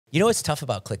You know what's tough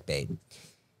about clickbait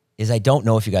is I don't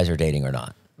know if you guys are dating or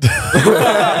not.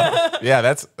 Yeah,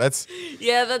 that's like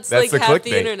the half clickbait.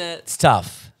 the internet. It's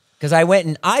tough because I went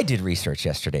and I did research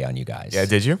yesterday on you guys. Yeah,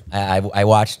 did you? I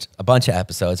watched a bunch of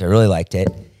episodes. I really liked it.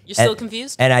 You're still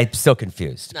confused? And I'm still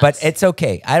confused. Nice. But it's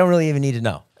okay. I don't really even need to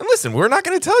know. And listen, we're not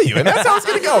going to tell you, and that's how it's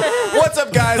going to go. What's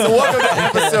up, guys? And welcome to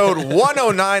episode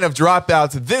 109 of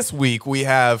Dropouts. This week, we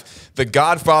have the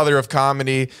godfather of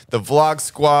comedy, the vlog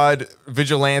squad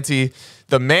vigilante,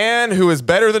 the man who is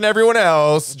better than everyone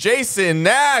else, Jason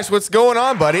Nash. What's going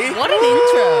on, buddy? What an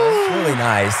intro. It's really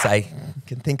nice. I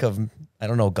can think of, I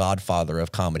don't know, godfather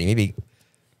of comedy.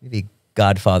 Maybe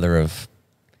godfather of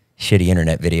shitty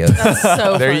internet videos. That's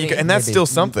so There funny. you go. And that's still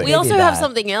something. We also Maybe have that.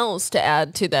 something else to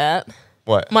add to that.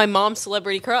 What? My mom's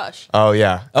celebrity crush. Oh,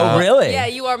 yeah. Oh, really? Yeah,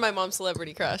 you are my mom's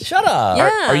celebrity crush. Shut up.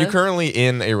 Yeah. Are you currently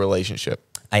in a relationship?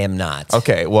 I am not.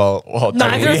 Okay, well,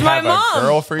 Neither we is my have mom. a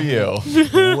girl for you.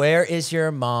 Where is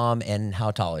your mom and how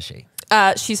tall is she?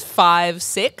 She's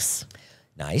 5'6".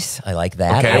 Nice. I like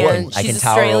that. Okay. And I can she's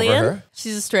tower Australian. over her.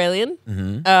 She's Australian.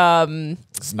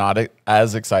 It's not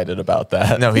as excited about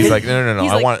that. No, he's like, no.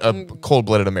 He's I like, want a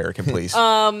cold-blooded American, please.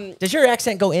 Does your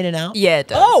accent go in and out? Yeah, it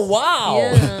does. Oh, wow.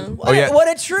 Yeah. What, yeah.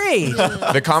 what a treat.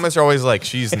 The comments are always like,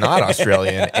 she's not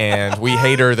Australian, and we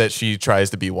hate her that she tries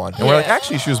to be one. And we're like,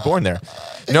 actually, she was born there.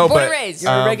 No, Born but and raised.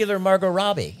 You're a regular Margot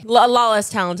Robbie. A lot less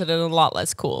talented and a lot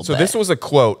less cool. so but this was a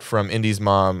quote from Indy's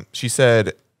mom. She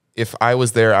said, if I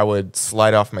was there, I would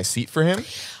slide off my seat for him.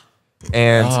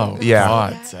 And yeah,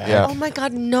 God, Zach. yeah, Oh my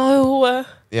God, no.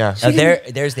 yeah.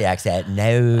 There's the accent.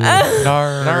 No.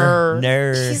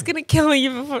 No. She's going to kill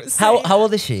you before saying How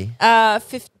old is she?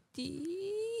 50.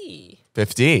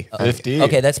 50. 50.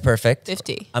 Okay, that's perfect.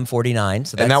 50. I'm 49,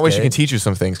 so that's And that way she good. can teach you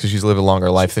some things because she's lived a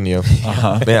longer life than you.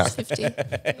 Yeah. 50.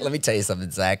 Let me tell you something,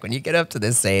 Zach. When you get up to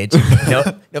this age,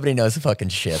 nobody knows fucking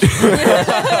shit.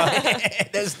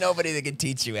 There's nobody that can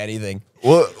teach you anything.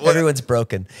 Well, Everyone's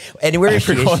broken. And where is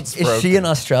she? Everyone's Is she in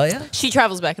Australia? She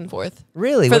travels back and forth.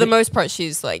 Really? For What the do- most part,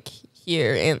 she's like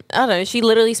here. And I don't know. She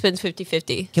literally spends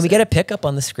 50-50. Can we get a pickup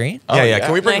on the screen? yeah. yeah.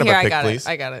 Can we bring No, up here, a I pic, got please? it.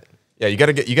 I got it. Yeah, you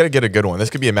gotta get a good one. This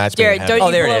could be a match. made in Jared, heaven. don't Oh,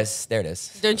 you there pull it up- is. There it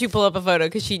is. Don't you pull up a photo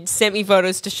because she sent me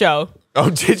photos to show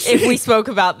Oh, did she? if we spoke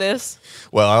about this.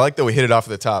 Well, I like that we hit it off at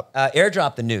the top.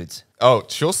 Airdrop the nudes. Oh,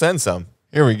 she'll send some.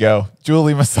 Here we go.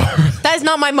 Julie Massara. That is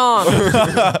not my mom.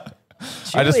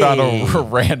 I just found a Julie.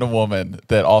 random woman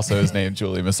that also is named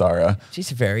Julie Massara.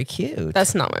 She's very cute.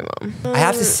 That's not my mom. I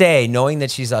have to say, knowing that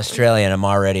she's Australian, I'm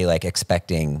already like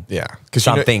expecting Yeah, because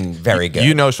something very good.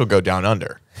 You know she'll go down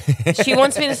under. She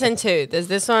wants me to send two. There's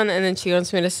this one, and then she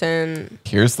wants me to send.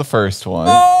 Here's the first one.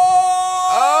 Oh,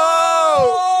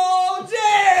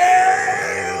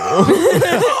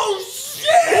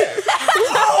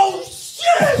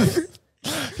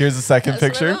 Here's the second That's my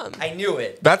picture. mom. I knew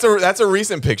it. that's a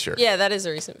recent picture. Yeah, that is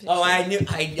a recent picture. Oh, I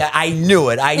knew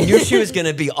it. I knew she was going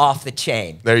to be off the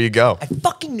chain. There you go. I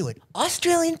fucking knew it.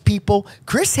 Australian people,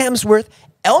 Chris Hemsworth,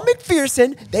 Elle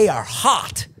McPherson, they are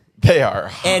hot. They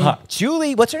are And hot.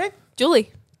 Julie, what's her name?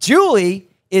 Julie. Julie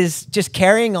is just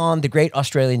carrying on the great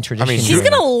Australian tradition. mean, She's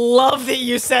going to love that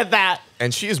you said that.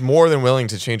 And she is more than willing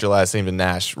to change her last name to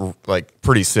Nash, like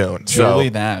pretty soon. So Julie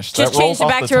Nash. Just That rolls changed it off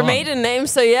back the to her tongue. maiden name,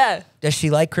 so yeah. Does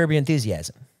she like Curb Your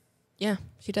Enthusiasm? Yeah,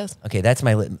 she does. Okay, that's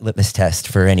my litmus test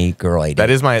for any girl I date. that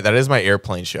is my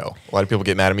airplane show. A lot of people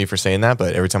get mad at me for saying that,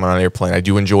 but every time I'm on an airplane, I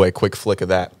do enjoy a quick flick of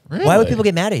that. Why would people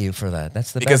get mad at you for that?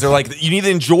 That's the Because best. they're like, you need to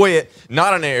enjoy it,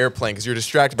 not on an airplane, because you're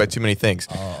distracted by too many things.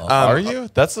 Are you?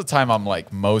 That's the time I'm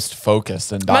like most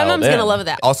focused and My dialed mom's in. going to love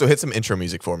that. Also, hit some intro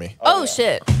music for me. Oh,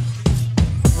 shit.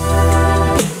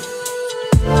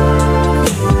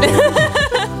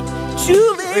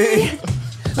 Julie,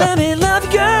 let me love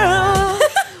you, girl.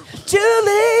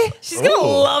 Julie. She's going to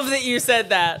love that you said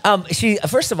that. She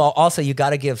first of all, also you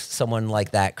got to give someone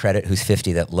like that credit who's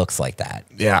 50 that looks like that.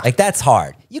 Yeah. like that's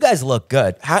hard. You guys look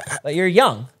good, but you're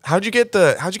young. How'd you get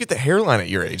the hairline at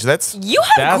your age? That's You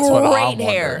have That's what I'm great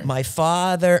hair.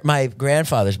 wondering. My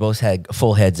grandfathers both had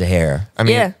full heads of hair. I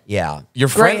mean, Yeah. Yeah, your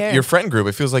Great hair. friend group.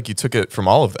 It feels like you took it from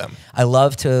all of them. I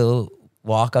love to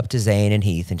walk up to Zane and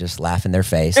Heath and just laugh in their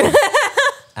face.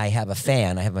 I have a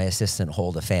fan. I have my assistant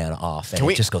hold a fan off, and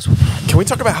we- it just goes Can we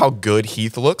talk about how good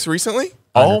Heath looks recently?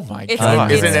 Oh my It's,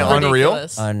 god. Isn't it's it unreal?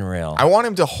 ridiculous. unreal. I want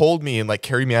him to hold me and like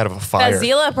carry me out of a fire. That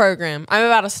Zila program. I'm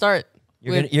about to start.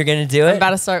 You're gonna do I'm it.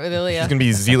 about to start with Ilya. She's gonna be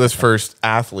Zila's first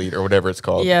athlete or whatever it's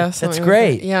called. Yeah, That's something like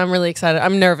great. that. Yeah, I'm really excited.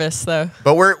 I'm nervous though.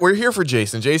 But we're here for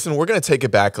Jason. Jason, we're gonna take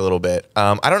it back a little bit.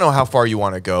 I don't know how far you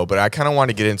want to go, but I kind of want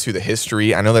to get into the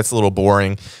history. I know that's a little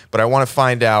boring, but I want to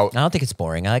find out. I don't think it's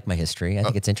boring. I like my history. I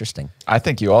think it's interesting. I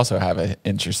think you also have an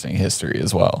interesting history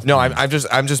as well. No, I'm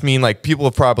just mean like people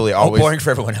have probably always boring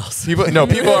for everyone else. people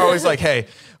are always like, hey,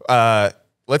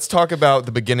 let's talk about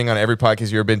the beginning on every podcast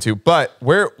you've ever been to. But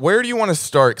where do you want to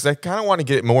start? Because I kind of want to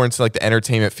get more into like the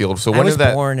entertainment field. So I when was is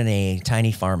that? born in a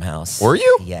tiny farmhouse. Were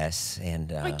you? Yes, and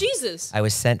Like Jesus. I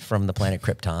was sent from the planet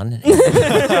Krypton.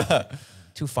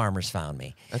 Two farmers found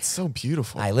me. That's so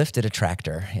beautiful. I lifted a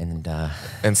tractor and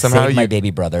somehow saved my baby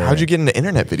brother. How'd you get into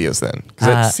internet videos then?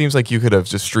 Because it seems like you could have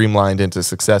just streamlined into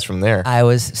success from there. I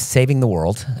was saving the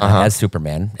world as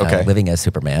Superman, Okay. living as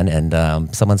Superman,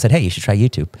 and someone said, "Hey, you should try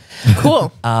YouTube."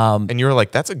 Cool. And you were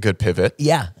like, that's a good pivot.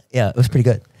 Yeah, it was pretty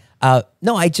good.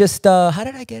 No, I just how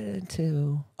did I get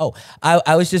into? Oh,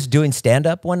 I was just doing stand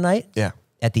up one night. Yeah.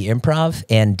 At the Improv,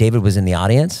 and David was in the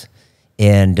audience,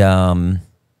 and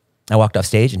I walked off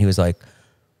stage, and he was like,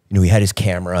 you know, he had his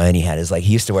camera, and he had his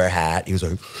he used to wear a hat. He was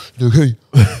like, "Hey,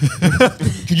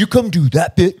 can you come do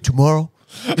that bit tomorrow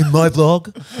in my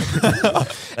vlog?"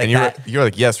 And you're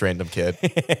like, yes, random kid.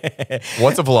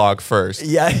 What's a vlog first?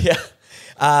 Yeah.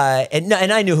 And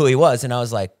I knew who he was, and I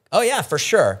was like, "Oh yeah, for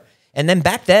sure." And then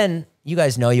back then, you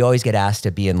guys know, you always get asked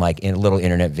to be in in little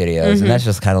internet videos, and that's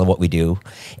just kind of what we do.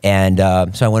 And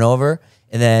so I went over,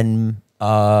 and then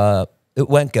it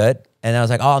went good. And I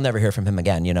was like, "Oh, I'll never hear from him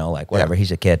again." You know, like whatever.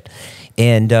 He's a kid.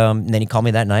 And then he called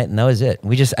me that night, and that was it.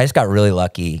 I just got really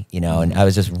lucky, you know, and I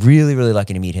was just really, really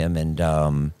lucky to meet him, and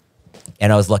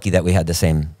I was lucky that we had the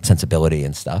same sensibility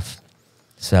and stuff.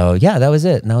 So yeah, that was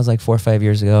it. And that was like 4 or 5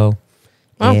 years ago.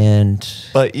 Wow. And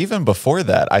But even before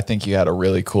that, I think you had a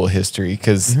really cool history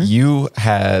because you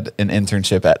had an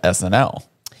internship at SNL.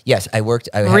 yes, I worked.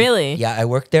 Really? Yeah, I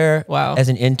worked there. Wow. As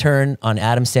an intern on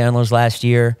Adam Sandler's last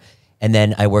year. And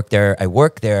then I worked there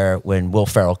when Will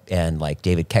Ferrell and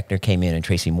David Koechner came in and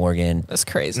Tracy Morgan. That's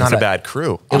crazy. Not a bad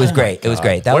crew. It was great. It was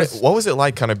great. What was it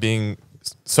like kind of being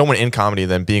someone in comedy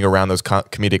then being around those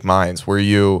comedic minds? Were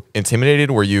you intimidated?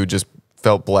 Were you just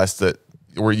felt blessed that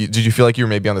did you feel like you were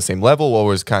maybe on the same level? What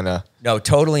was kind of... No,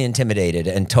 totally intimidated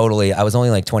and totally, I was only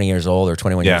like 20 years old or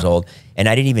 21 years old, and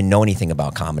I didn't even know anything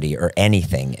about comedy or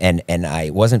anything, and I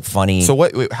wasn't funny. So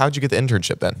how'd you get the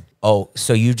internship then? Oh,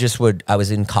 so you just I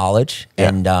was in college,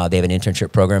 and they have an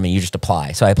internship program, and you just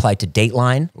apply. So I applied to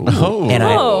Dateline,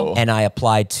 and I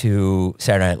applied to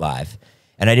Saturday Night Live.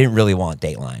 And I didn't really want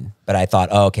Dateline, but I thought,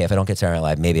 oh, okay, if I don't get Saturday Night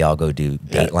Live, maybe I'll go do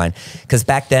Dateline. Because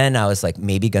back then I was like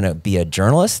maybe gonna be a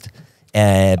journalist,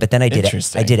 but then I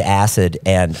did acid,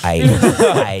 and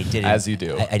I didn't. As you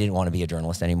do. I didn't want to be a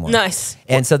journalist anymore. Nice.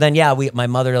 And so then my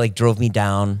mother drove me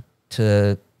down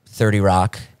to 30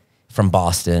 Rock from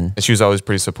Boston. And she was always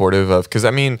pretty supportive of, because I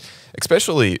mean,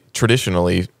 especially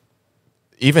traditionally,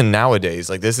 even nowadays,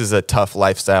 this is a tough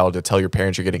lifestyle to tell your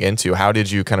parents you're getting into. How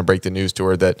did you kind of break the news to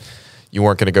her that you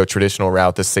weren't going to go traditional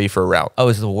route, the safer route? Oh, it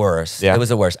was the worst. Yeah. It was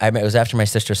the worst. It was after my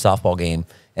sister's softball game,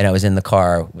 and I was in the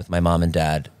car with my mom and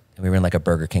dad, and we were in a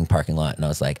Burger King parking lot, and I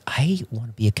was like, I want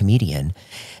to be a comedian.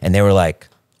 And they were like...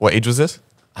 What age was this?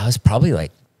 I was probably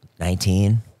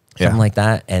 19, something like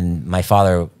that. And my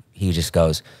father, he just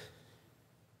goes,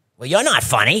 "Well, you're not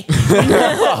funny.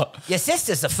 Your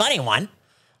sister's the funny one."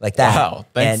 Like that. Wow.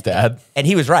 Thanks, Dad. And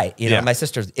he was right. You know, Yeah. my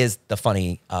sister is the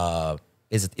funny...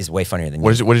 is way funnier than me.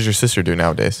 What does your sister do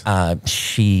nowadays?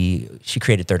 She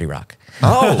created 30 Rock.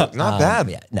 Oh, not bad.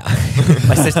 Yeah, no.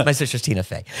 my sister's Tina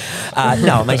Fey.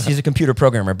 She's a computer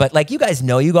programmer. But you guys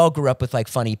know, you all grew up with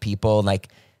funny people.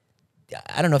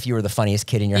 I don't know if you were the funniest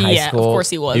kid in your high school. Yeah, of course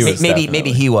he was. He was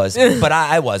Maybe he was, but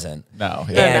I wasn't. No.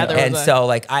 Yeah. And Neither was I. so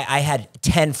I had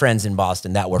 10 friends in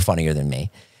Boston that were funnier than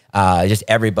me. Just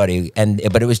everybody,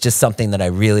 but it was just something that I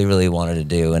really, really wanted to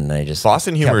do, and I just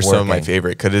Boston humor kept is some of my working.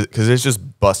 favorite because it's just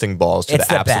busting balls to It's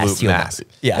the the best absolute humor. mass.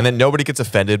 Yeah. And then nobody gets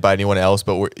offended by anyone else,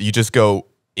 but you just go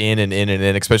in and in and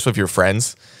in, especially if you're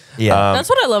friends. Yeah. That's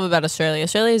what I love about Australia.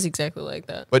 Australia is exactly like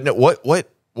that. But no,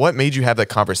 what made you have that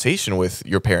conversation with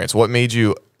your parents? What made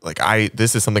you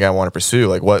this is something I want to pursue?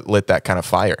 What lit that kind of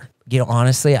fire?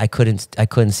 Honestly, I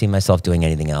couldn't see myself doing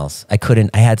anything else. I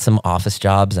had some office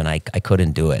jobs, and I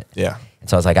couldn't do it. Yeah. And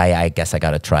so I was like, I guess I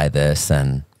got to try this,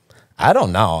 and I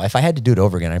don't know. If I had to do it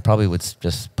over again, I probably would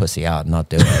just pussy out and not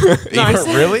do it.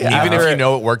 Really? Even if you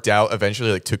know it worked out,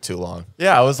 eventually like took too long.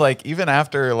 Yeah, I was like, even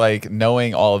after like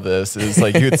knowing all of this, is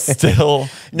like you'd still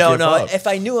No, give no. up. If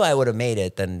I knew I would have made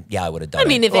it, then yeah, I would have done I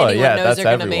mean, it. if Well, anyone yeah, knows that's they're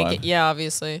gonna everyone. make it, yeah,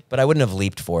 obviously. But I wouldn't have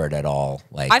leaped for it at all.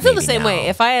 Like I feel the maybe same way. now.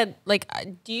 If I had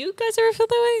do you guys ever feel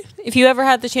that way? If you ever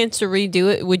had the chance to redo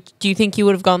it, do you think you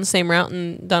would have gone the same route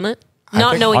and done it,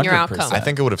 not think knowing your 100%. outcome? I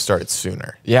think it would have started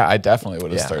sooner. Yeah, I definitely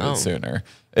would have Yeah. started Oh. sooner.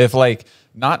 If like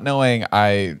not knowing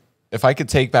if I could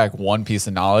take back one piece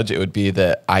of knowledge, it would be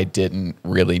that I didn't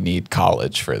really need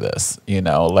college for this. You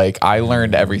know, like I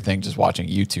learned everything just watching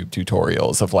YouTube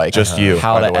tutorials of like Just you,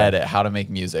 how by the to way. edit, how to make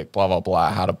music, blah blah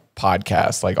blah, how to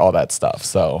podcast, like all that stuff.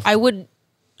 So I would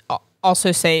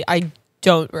also say I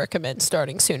don't recommend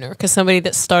starting sooner because somebody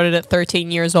that started at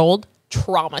 13 years old,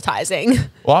 traumatizing.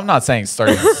 well, I'm not saying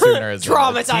starting sooner as a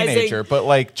Traumatizing. teenager, but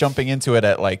like jumping into it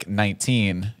at like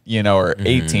 19, you know, or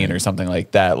 18 or something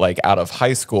like that, like out of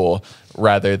high school,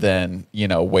 rather than, you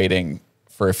know, waiting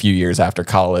for a few years after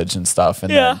college and stuff.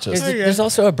 And then just There's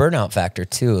also a burnout factor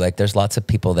too. Like there's lots of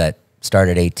people that start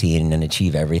at 18 and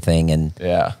achieve everything, and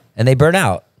yeah. they burn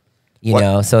out. You What-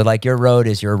 know, so like your road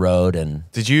is your road, and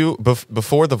Did you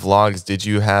before the vlogs? Did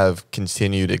you have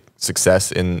continued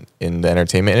success in the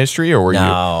entertainment industry, or were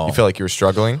No. you feel like you were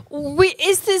struggling? Wait,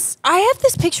 I have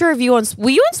this picture of you on.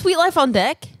 Were you on Sweet Life on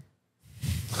Deck?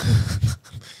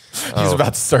 He's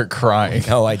about to start crying.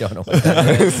 no, I don't know what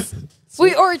that is.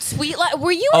 Or Sweet Life?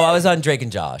 Were you? Oh, on I was on Drake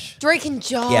and Josh. Drake and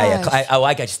Josh. Yeah, yeah.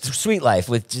 I got Sweet Life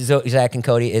with Zach and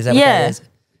Cody. Is that what Yeah. that is?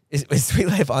 Is Sweet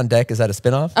Life on Deck? Is that a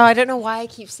spinoff? Oh, I don't know why I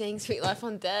keep saying Sweet Life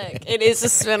on Deck. It is a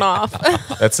spinoff.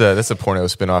 That's a porno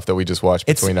spinoff that we just watched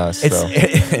between us. It's, So.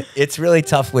 it's really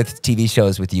tough with TV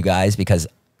shows with you guys because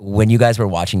when you guys were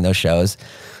watching those shows,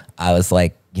 I was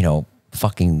like, you know,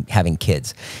 fucking having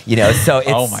kids, you know. So it's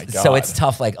Oh my so God. it's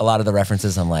tough. Like a lot of the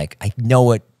references, I'm like, I know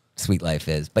what Sweet Life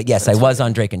is, but yes, I was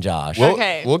on Drake and Josh. We'll,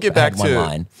 Okay. we'll get I had back one to.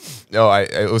 line. No,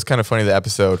 it was kind of funny the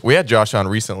episode. We had Josh on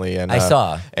recently, and I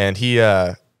saw. and he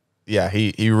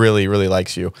he really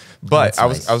likes you. But That's I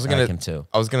was nice. I was I gonna like him too.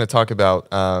 I was gonna talk about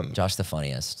Josh, the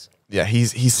funniest, yeah,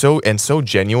 he's so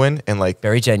genuine and like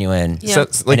very genuine, Yeah. so,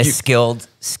 like and a you,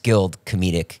 skilled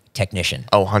comedic technician.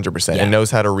 oh 100% Yeah. and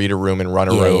knows how to read a room and run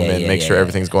a Yeah, room yeah, and yeah, make yeah, sure yeah,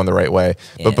 everything's yeah. going the right way.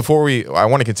 Yeah. But before I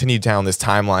want to continue down this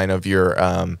timeline of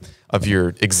your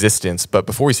existence. But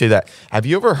before we say that, have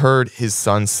you ever heard his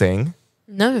son sing?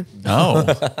 No. No.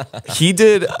 He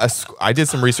did I did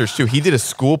some research too. He did a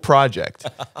school project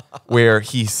where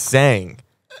he sang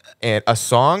and a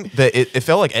song that it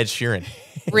felt like Ed Sheeran.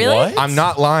 Really? What? I'm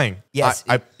not lying. Yes.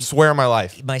 I swear on my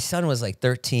life. My son was like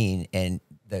 13 and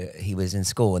he was in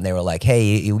school and they were like,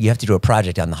 hey, you have to do a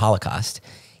project on the Holocaust.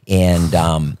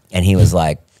 And he was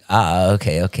like,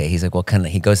 okay. He's like, well,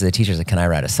 he goes to the teachers like, can I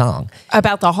write a song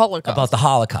About the Holocaust. about the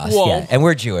Holocaust? Whoa. Yeah. And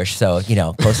we're Jewish, so, you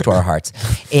know, close to our hearts.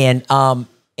 And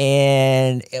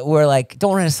we're like,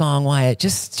 don't write a song, Wyatt.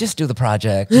 Just do the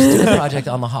project. Just do the project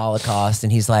on the Holocaust.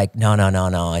 And he's like, no.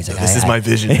 He's like, This is my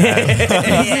vision. Dad.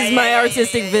 This is my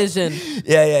artistic vision.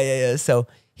 Yeah. So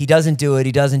he doesn't do it,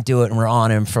 and we're on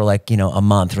him for like, you know, a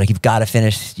month. We're like, you've got to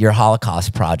finish your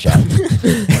Holocaust project.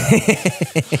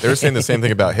 They were saying the same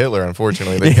thing about Hitler,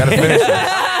 unfortunately. They got to finish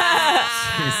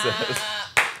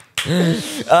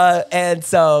it. And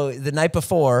so the night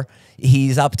before,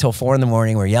 he's up till 4 a.m.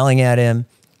 We're yelling at him.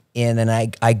 And then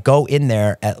I go in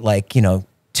there at like, you know,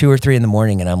 2 or 3 a.m.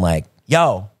 and I'm like,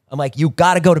 you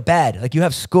got to go to bed. Like you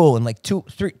have school in like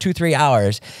 3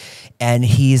 hours. And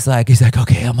he's like,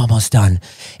 okay, I'm almost done.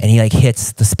 And he like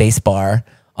hits the space bar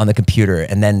on the computer.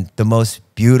 And then the most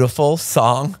beautiful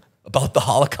song about the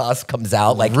Holocaust comes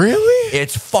out. Like, Really?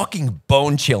 It's fucking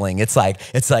bone chilling. It's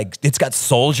got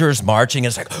soldiers marching.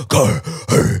 It's like,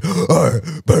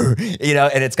 you know,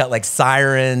 and it's got like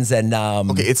sirens and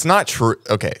Okay, it's not true.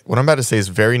 Okay, what I'm about to say is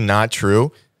very not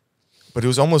true, but it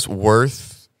was almost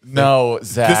worth. No, The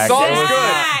Zach. song's Zach!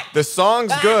 good. The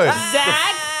song's good.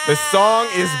 Zach? The song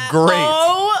is great.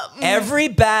 Oh, every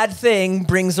bad thing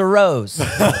brings a rose.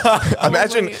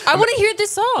 Imagine. I want to hear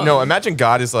this song. No, imagine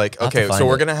God is like, I'll have to okay, so find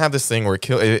we're it. gonna have this thing where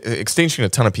extinction a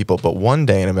ton of people, but one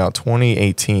day in about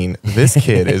 2018, this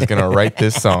kid is gonna write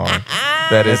this song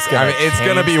that is, it's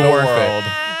gonna be change the worth world.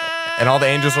 it. And all the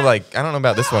angels are like, I don't know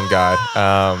about this one, God.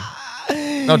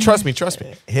 No, trust me.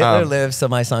 Hitler lived so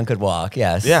my son could walk.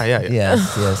 Yes. Yeah.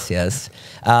 Yes.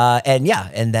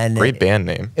 And then Great band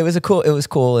name. It was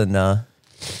cool. And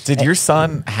Did your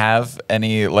son have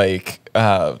any like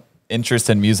interest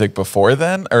in music before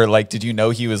then, or like did you know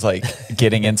he was like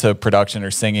getting into production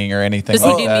or singing or anything? Does he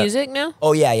like do that? music now?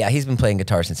 oh yeah, he's been playing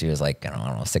guitar since he was like I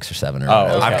don't know 6 or 7 or Oh,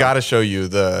 okay. I've got to show you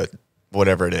the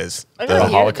whatever it is. I The gotta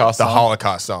hear Holocaust The song?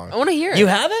 Holocaust song. I want to hear it. You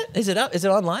have it? Is it up? Is it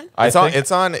online?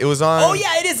 It was on. Oh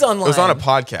yeah, it is online. It was on a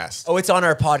podcast. Oh, it's on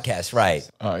our podcast, right?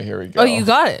 Oh, here we go. Oh, you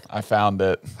got it. I found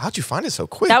it. How'd you find it so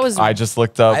quick? That was I just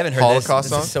looked up. I haven't heard Holocaust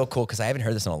this. This song? is so cool because I haven't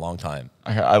heard this in a long time.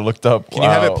 I looked up. Can you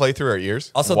have it play through our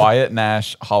ears? Also, Wyatt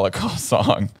Nash Holocaust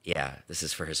song. yeah, this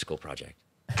is for his school project.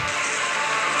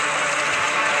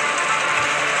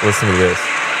 Listen to this.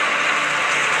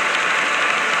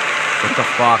 What the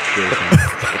fuck, Jason?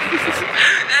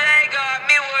 They got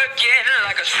me working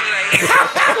like a slave.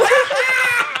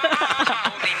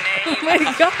 Oh my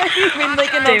god, you've been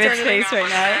like an David's alternative. face right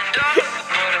now.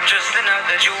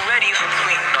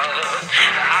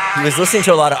 He was listening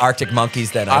to a lot of Arctic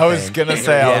Monkeys then. I was think. gonna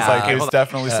say, I was like, Yeah. it was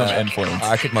definitely some influence.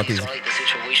 Arctic Monkeys.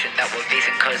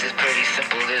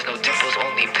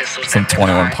 Some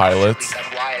 21 Pilots.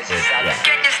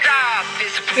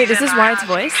 Wait, is this Wyatt's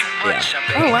voice? Yeah.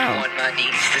 Oh, wow.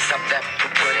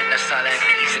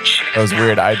 That was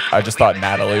weird. I just thought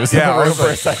Natalie was Yeah, in I the room was for a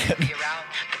like- second.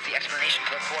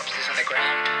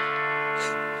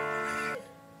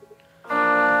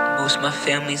 Most my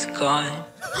family's gone.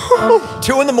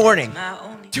 2 in the morning. My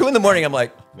only 2 in the morning. I'm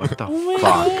like, What the Oh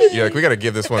fuck? You're like, we got to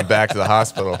give this one back to the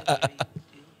hospital.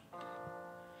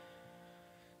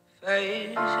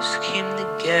 first came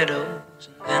the ghettos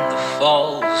and then the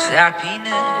falls.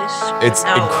 Happiness. It's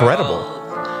now we're incredible.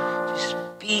 all just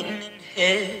beating in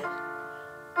head.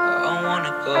 I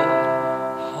wanna go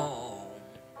home.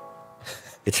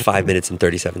 It's 5 minutes and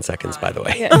 37 seconds, by the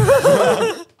way.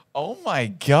 Oh my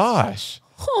gosh.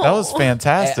 That was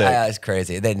fantastic. It's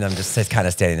crazy. Then I'm just kind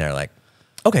of standing there like,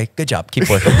 okay, good job. Keep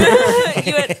working.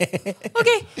 You went,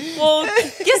 okay, well,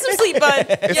 get some sleep, bud.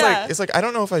 It's like I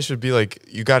don't know if I should be like,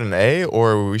 you got an A,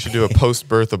 or we should do a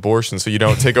post-birth abortion so you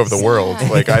don't take over the world.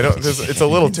 Like I don't. It's a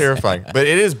little terrifying, but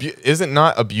it is. Isn't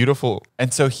not a beautiful?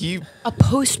 And so he, A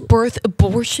post-birth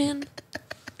abortion?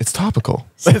 It's topical.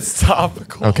 it's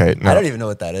topical. Okay, no, I don't even know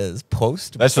what that is.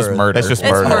 Post. That's just murder. That's just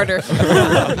It's murder. murder.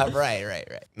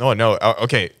 right. No.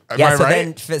 Okay. Am Yeah. I So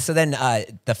right? then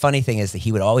the funny thing is that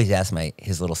he would always ask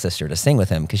his little sister to sing with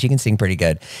him because she can sing pretty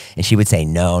good, and she would say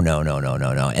no.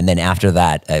 And then after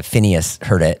that, Phineas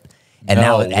heard it, and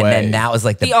No and then way. that was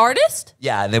like The artist?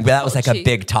 yeah, and then that was like a gee.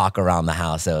 big talk around the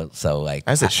house. So like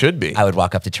As it should be. I would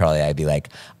walk up to Charlie. I'd be like,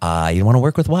 "You want to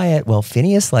work with Wyatt? Well,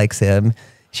 Phineas likes him."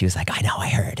 She was like, "I know, I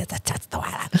heard it. That's the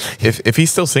Wyatt." If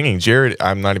he's still singing, Jared,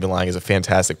 I'm not even lying, is a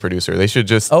fantastic producer. They should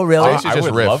just. Oh, really? They should I just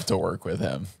would riff. love to work with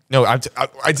him. No, I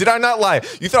did I not lie?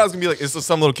 You thought I was gonna be like, it's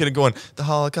some little kid going, the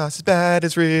Holocaust is bad,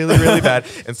 it's really, really bad.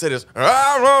 Instead, it's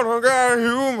I don't got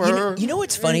humor. You know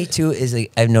what's funny too is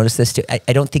like, I've noticed this too. I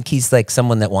don't think he's like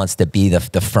someone that wants to be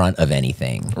the front of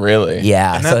anything. Really?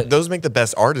 Yeah. And So those make the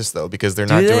best artists though, because they're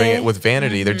not doing they? it with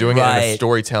vanity. They're doing it in a Right.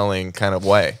 storytelling kind of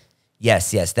way.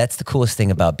 yes, that's the coolest thing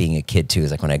about being a kid too.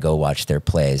 Is like when I go watch their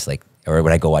plays, like or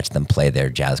when I go watch them play their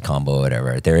jazz combo or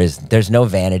whatever. There's no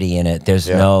vanity in it. There's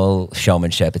no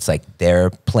showmanship. It's like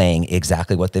they're playing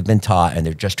exactly what they've been taught, and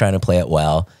they're just trying to play it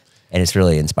well. And it's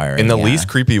really inspiring. In the yeah. least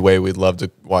creepy way, we'd love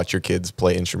to watch your kids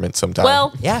play instruments sometime.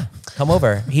 Well, Yeah, come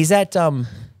over. He's at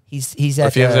he's or at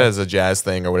if he has it as a jazz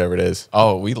thing or whatever it is.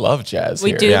 Oh, we love jazz We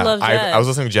here. do. Yeah, love jazz. I was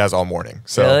listening to jazz all morning.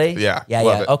 So really? yeah, yeah.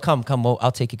 love it. Oh, come. Well,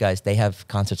 I'll take you guys. They have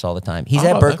concerts all the time. He's Oh, at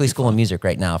that'd Berkeley be School of Music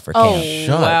right now for Oh, camp.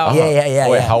 Shut wow. up. Yeah.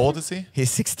 Wait, yeah. how old is he?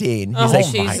 He's 16. Oh, He's like,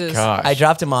 my Jesus. gosh. I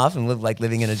dropped him off and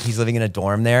he's living in a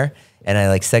dorm there, and I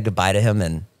like said goodbye to him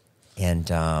and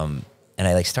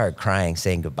I like started crying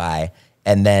saying goodbye,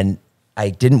 and then I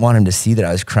didn't want him to see that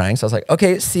I was crying, so I was like,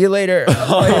 okay, see you later.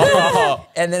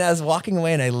 And then I was walking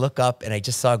away and I look up and I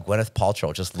just saw Gwyneth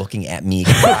Paltrow just looking at me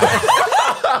crying.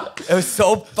 It was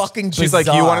so fucking bizarre. She's like,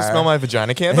 you want to smell my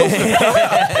vagina candles?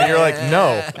 And you're like,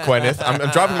 no, Gwyneth, I'm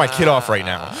dropping my kid off right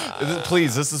now.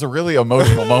 Please, this is a really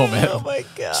emotional moment. Oh my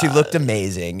God. She looked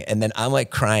amazing. And then I'm like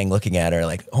crying looking at her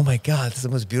like, oh my God, this is the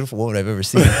most beautiful woman I've ever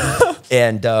seen.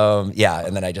 And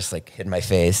and then I just like hid my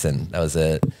face and that was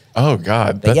it. Oh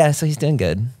God. But yeah, so he's doing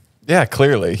good. Yeah,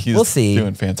 clearly he's We'll see.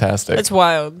 doing fantastic. It's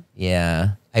wild.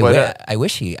 Yeah. But, I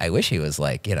wish he was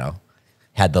like,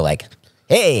 had the like,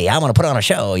 hey, I want to put on a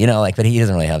show, but he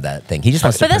doesn't really have that thing. He just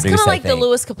wants But to that's kind produce of like that the thing.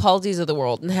 Lewis Capaldis of the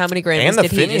world. And how many Grammys And the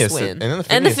did he Phineas- just win? and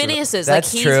the And the Phineas- Phineases.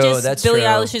 That's like he's true, just that's Billie true.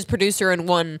 Eilish's producer and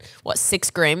won,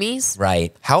 6 Grammys?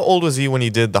 Right. How old was he when he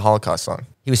did the Holocaust song?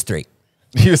 He was 3.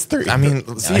 he was 3. I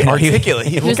mean, see, he- articulate.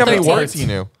 was Look how many 13. words he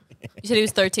knew. You said he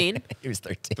was 13? He was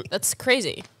 13. That's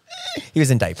crazy. He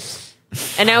was in diapers.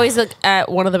 And now he's like at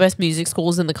one of the best music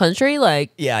schools in the country.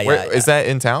 Like, Yeah, Where, is that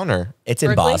in town or? It's in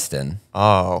Berkeley? Boston.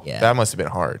 Oh, Yeah. that must have been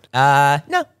hard.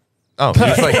 No. Oh,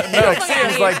 he's like, He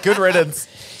was like, good riddance.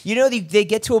 You know, they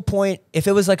get to a point, if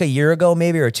it was like a year ago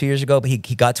maybe or 2 years ago, but he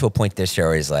got to a point this year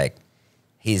where he's like,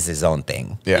 he's his own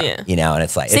thing. Yeah. You know, and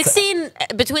it's like 16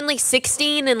 between like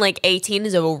 16 and like 18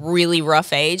 is a really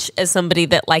rough age as somebody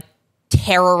that like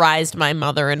terrorized my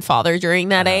mother and father during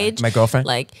that age. my girlfriend?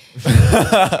 Like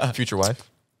Future wife,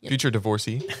 future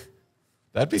divorcee.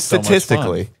 That'd be so much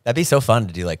Statistically, fun. that'd be so fun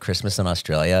to do like Christmas in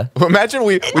Australia. imagine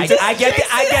we I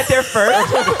get there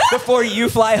first before you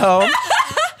fly home.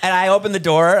 And I open the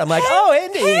door. I'm like, oh,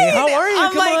 Andy, how are you? I'm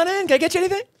Come like- on in. Can I get you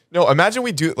anything? No, imagine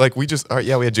we do like we just we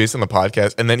had Jason on the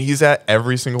podcast, and then he's at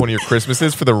every single one of your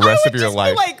Christmases for the rest of your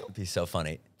life. That'd be so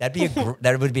funny.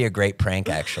 That would be a great prank,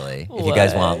 actually. If you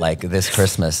guys want like this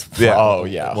Christmas, Yeah. Oh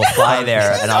yeah. we'll fly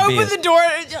there, and I'll be. open the door.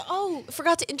 And, oh,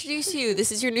 forgot to introduce you.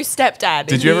 This is your new stepdad.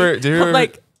 did you ever?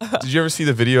 like, Did you ever see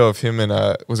the video of him and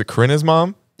was it Corinna's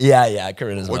mom? Yeah,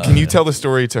 Corinna's mom. Can you tell the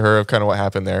story to her of kind of what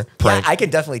happened there? Yeah, Prank. I can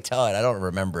definitely tell it. I don't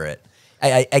remember it.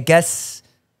 I guess.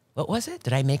 What was it?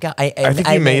 Did I make out? I think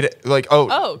he made it like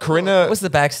cool. Corinna. What was the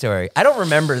backstory? I don't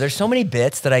remember. There's so many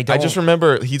bits that I don't. I just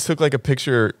remember he took like a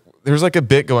picture. There was like a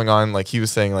bit going on, like he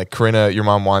was saying, like, Corinna, your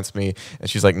mom wants me, and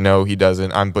she's like, no, he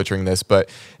doesn't. I'm butchering this, but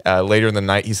later in the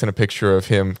night, he sent a picture of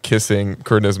him kissing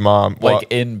Corinna's mom, Like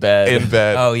in bed. In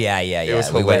bed. Oh yeah. It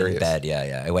was We went in hilarious. bed.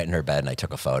 Yeah. I went in her bed and I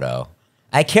took a photo.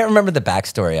 I can't remember the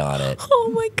backstory on it,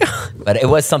 oh my god. but it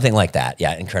was something like that.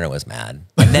 Yeah, and Corinna was mad.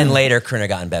 And then later, Corinna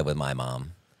got in bed with my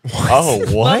mom. Oh,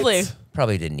 what? Lovely.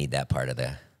 Probably didn't need that part of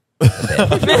the.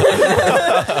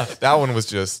 That one was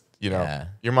just, Yeah.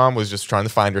 your mom was just trying to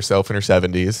find herself in her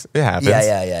 70s. It happens.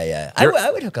 Yeah.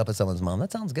 I would hook up with someone's mom.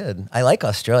 That sounds good. I like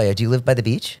Australia. Do you live by the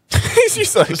beach?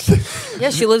 She's like, Yeah,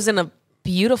 she lives in a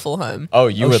beautiful home. Oh,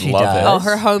 you Oh, would she love does? it. Oh,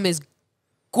 her home is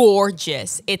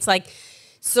gorgeous. It's like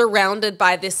surrounded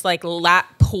by this like lap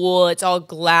pool. It's all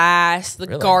glass. The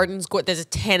garden's there's a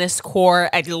tennis court,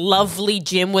 a lovely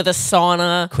gym with a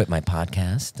sauna. Quit my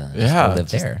podcast. Yeah, Live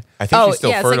there. I think she's still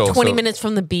yeah, fertile. it's like 20 so- minutes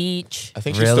from the beach. I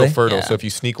think she's Really? still fertile. Yeah. So if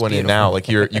you sneak one in now, like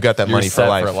you got that You're money set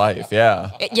for life. Yeah.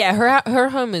 Yeah, her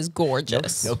home is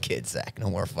gorgeous. No kids, Zach.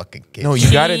 No more fucking kids. No,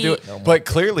 you got to do it. But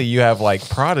clearly you have like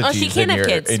prodigies Oh, she can't in have your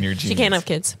kids. in your genes. She can't have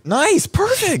kids. Nice,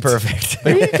 perfect. Perfect.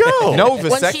 There you go. No Once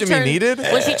she vasectomy turn- needed.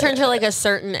 When she turns to like a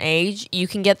certain age, you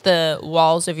can get the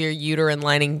walls of your uterine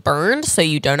lining burned, so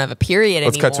you don't have a period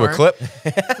Let's anymore. cut to a clip.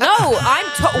 No,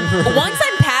 once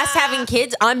I'm past having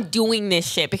kids, I'm doing this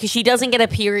shit because she doesn't get a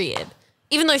period.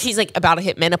 Even though she's like about to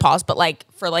hit menopause, but like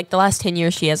for like the last 10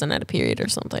 years, she hasn't had a period or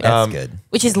something. That's good.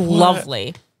 Which is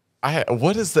lovely.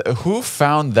 What is the who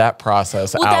found that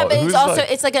process Well, out? it's Who's also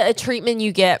like- it's like a treatment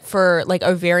you get for like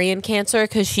ovarian cancer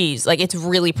because she's like it's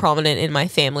really prominent in my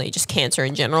family, just cancer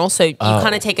in general. So you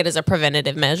kind of take it as a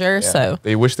preventative measure. So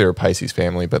They wish they were Pisces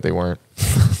family, but they weren't.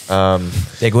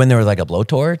 They go in there with like a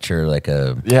blowtorch or like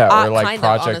a. yeah, or like kind of,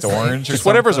 Project honestly. Orange or Just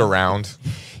whatever's something? around.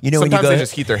 You know, when Sometimes you go they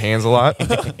just heat their hands a lot.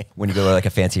 when you go to like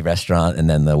a fancy restaurant and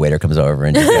then the waiter comes over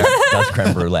and just does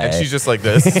creme brulee. And she's just like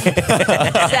this.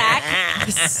 Zach,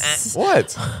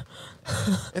 What?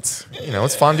 It's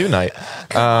it's fondue night.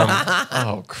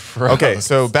 Oh, gross. Okay,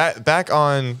 so back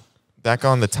on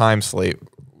the time slate.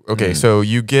 Okay, so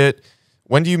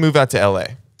when do you move out to LA?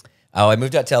 Oh, I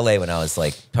moved out to LA when I was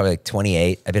like probably like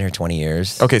 28. I've been here 20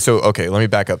 years. Okay, let me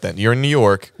back up then. You're in New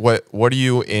York. What are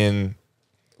you in?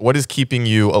 What is keeping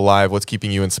you alive? What's keeping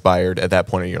you inspired at that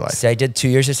point in your life? So I did 2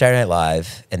 years of Saturday Night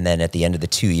Live, and then at the end of the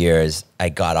 2 years, I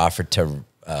got offered to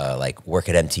like work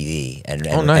at MTV and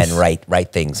nice. and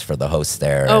write things for the hosts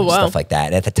there Oh, and wow. stuff like that.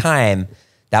 And at the time,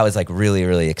 that was like really,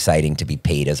 really exciting to be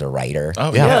paid as a writer.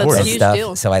 Oh, Yeah, yeah, of course. it's a and huge stuff.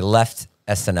 deal. So I left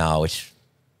SNL, which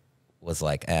was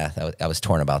like, I was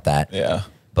torn about that. Yeah.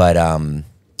 But and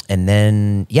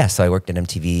then so I worked at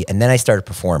MTV, and then I started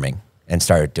performing and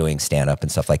started doing stand up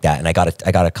and stuff like that. And I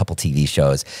got a couple TV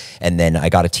shows, and then I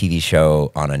got a TV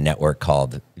show on a network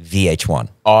called VH1,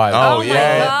 Oh, Oh my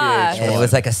yeah. gosh. and it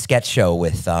was like a sketch show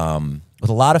with a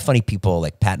lot of funny people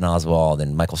like Patton Oswalt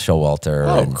and Michael Showalter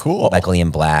Oh, and cool. Michael Ian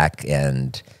Black,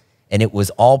 and it was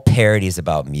all parodies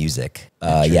about music.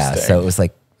 Yeah, Interesting. so it was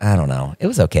like, I don't know. It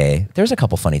was okay. There's a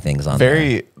couple funny things on there.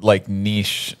 Very like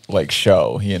niche like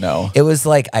show, It was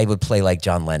like I would play like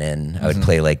John Lennon. I would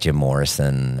play like Jim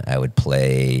Morrison. I would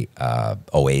play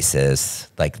Oasis.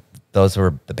 Like those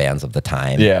were the bands of the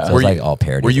time. Yeah. So it was like all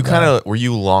parodies. Were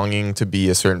you longing to be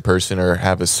a certain person or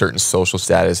have a certain social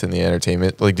status in the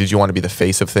entertainment? Like, did you want to be the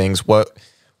face of things?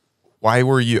 Why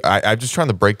were you? I'm just trying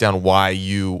to break down why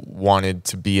you wanted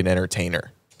to be an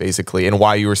entertainer, basically, and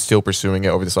why you were still pursuing it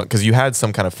over this long, because you had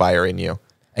some kind of fire in you.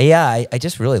 Yeah, I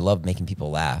just really loved making people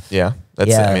laugh. Yeah,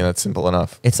 that's simple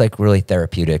enough. It's like really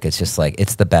therapeutic. It's just like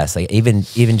it's the best. Like even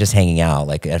just hanging out.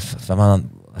 Like if I'm on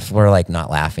if we're like not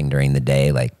laughing during the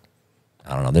day, like,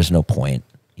 I don't know, there's no point,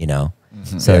 you know?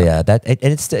 So yeah,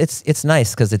 it's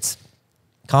nice because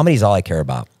comedy's all I care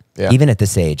about. Yeah. Even at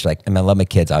this age, like, I mean, I love my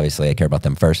kids, obviously I care about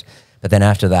them first, but then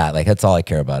after that, like, that's all I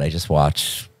care about. I just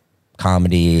watch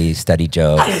comedy, study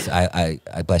jokes. I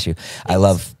bless you. I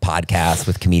love podcasts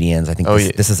with comedians. I think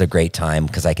this is a great time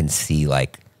because I can see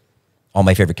like all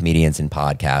my favorite comedians in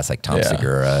podcasts, like Tom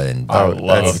Segura and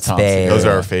love Tom Segura. Those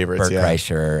are our favorites. Bert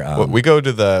Kreischer. We go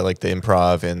to the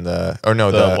Improv and the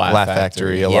Laugh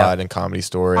Factory a lot and Comedy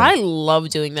Store. I love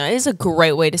doing that. It's a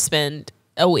great way to spend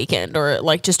a weekend or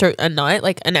like just a night,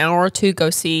 like an hour or two.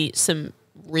 Go see some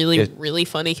really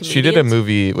funny comedians. She did a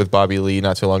movie with Bobby Lee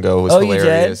not too long ago. It was hilarious. You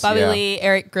did? Bobby Lee,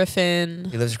 Eric Griffin.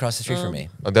 He lives across the street from me.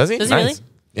 Oh, does he? Does he really?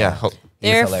 Yeah.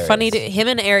 They're funny. Him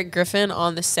and Eric Griffin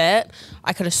on the set,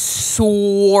 I could have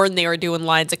sworn they were doing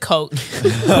lines of coke.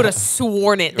 Could have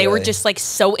sworn it. They were just like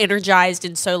so energized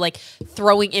and so like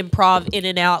throwing improv in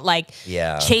and out, like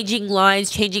changing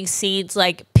lines, changing scenes,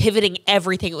 like pivoting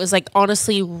everything. It was like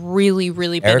honestly really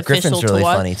Eric beneficial Griffin's to really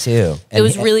watch. funny too. It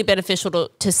was really beneficial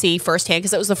to see firsthand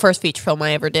because that was the first feature film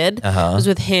I ever did. It was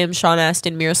with him, Sean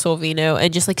Astin, Mira Sorvino,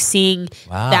 and just like seeing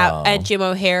that, and Jim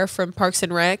O'Hare from Parks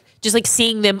and Rec, just like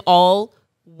seeing them all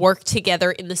work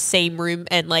together in the same room,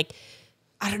 and like,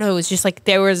 I don't know, it was just like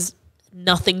there was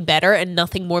nothing better and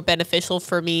nothing more beneficial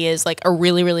for me as like a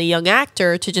really young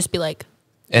actor to just be like,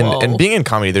 and being in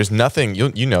comedy, there's nothing,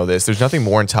 you know this, there's nothing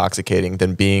more intoxicating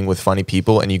than being with funny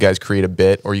people and you guys create a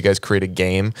bit or you guys create a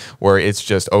game where it's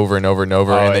just over and over and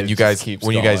over, and then you guys you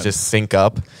guys just sync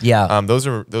up. Those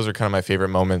are kind of my favorite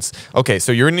moments. Okay,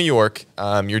 so you're in New York,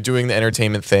 you're doing the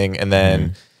entertainment thing, and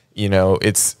then you know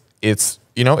it's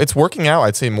working out,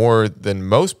 I'd say, more than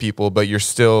most people, but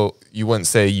you wouldn't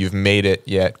say you've made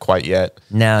it quite yet.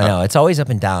 No, it's always up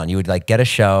and down. You would like get a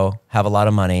show, have a lot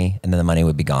of money, and then the money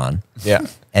would be gone. Yeah.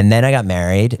 And then I got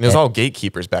married. And it was all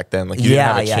gatekeepers back then. Like you didn't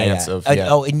have a chance of. I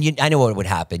know what would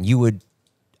happen.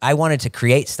 I wanted to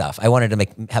create stuff. I wanted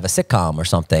to have a sitcom or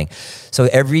something. So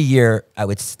every year I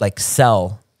would like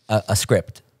sell a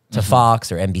script to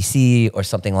Fox or NBC or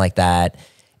something like that.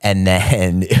 And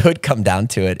then it would come down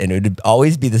to it, and it would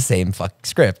always be the same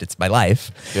script. It's my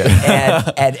life. Yeah.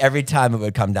 and every time it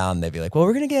would come down, they'd be like, well,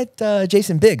 we're going to get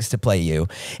Jason Biggs to play you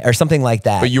or something like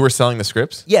that. But you were selling the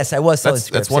scripts? Yes, I was selling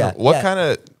scripts. That's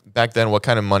wonderful. Back then, what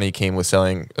kind of money came with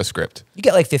selling a script? You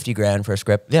get like 50 grand for a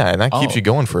script. Yeah, and that keeps you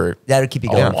going for... That'll keep you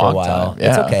going for a while.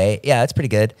 It's okay. Yeah, it's pretty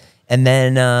good. And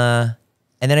then I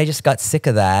just got sick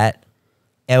of that.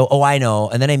 Oh, I know.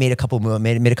 And then I made a couple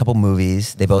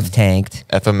movies. They both tanked.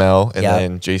 FML, and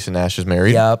then Jason Nash is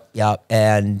married. Yep.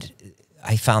 And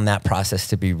I found that process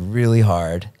to be really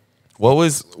hard.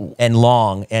 And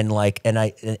long, and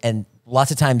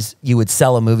lots of times you would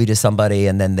sell a movie to somebody,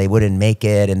 and then they wouldn't make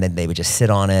it, and then they would just sit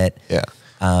on it. Yeah.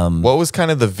 What was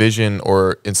kind of the vision,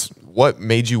 or what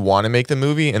made you want to make the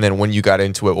movie? And then when you got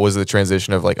into it, what was the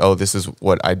transition of like, oh, this is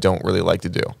what I don't really like to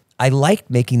do? I liked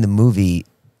making the movie.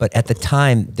 But at the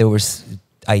time,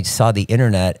 I saw the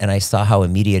internet and I saw how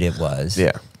immediate it was.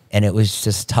 Yeah. And it was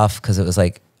just tough because it was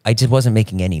like, I just wasn't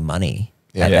making any money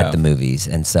at the movies.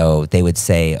 And so they would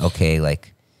say, okay,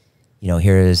 like,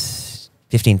 here's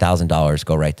 $15,000,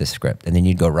 go write this script. And then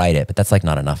you'd go write it. But that's like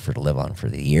not enough to live on for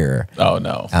the year. Oh,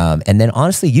 no. And then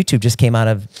honestly, YouTube just came out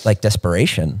of like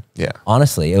desperation. Yeah.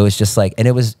 Honestly, it was just like, and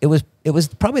it was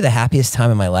probably the happiest time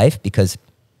in my life because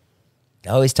I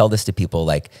always tell this to people,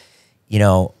 like,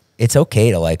 it's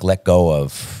okay to like let go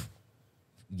of,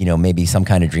 maybe some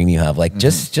kind of dream you have. Like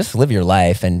just live your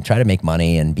life and try to make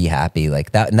money and be happy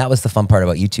like that. And that was the fun part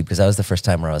about YouTube because that was the first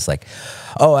time where I was like,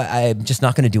 oh, I'm just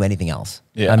not going to do anything else.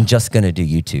 Yeah. I'm just going to do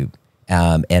YouTube.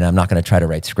 And I'm not going to try to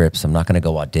write scripts. I'm not going to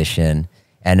go audition.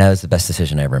 And that was the best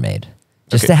decision I ever made.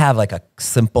 Just to have like a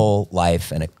simple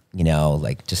life and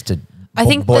just to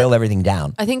boil everything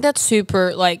down. I think that's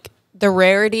super, like the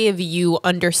rarity of you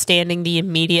understanding the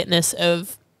immediateness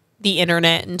of the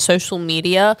internet and social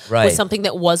media was something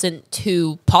that wasn't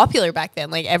too popular back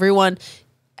then. Like everyone,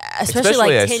 especially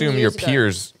like I 10 assume years your ago,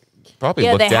 peers probably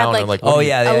look down and like, a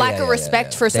lack of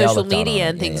respect for social media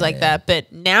and things like that.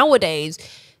 But nowadays,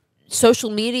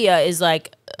 social media is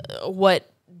like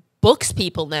what books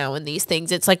people now in these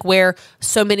things. It's like where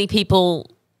so many people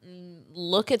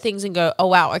look at things and go, oh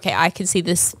wow, okay, I can see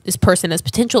this person as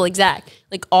potential. Exact.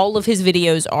 Like all of his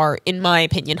videos are, in my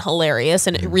opinion, hilarious,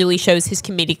 and it really shows his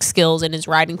comedic skills and his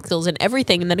writing skills and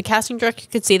everything. And then a casting director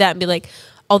could see that and be like,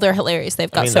 oh, they're hilarious.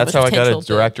 They've got so much potential. That's how I got a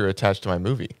director attached to my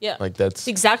movie. Yeah, like that's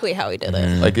exactly how he did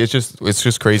it. Like it's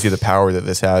just crazy the power that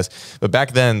this has. But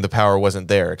back then the power wasn't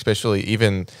there. Especially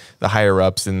even the higher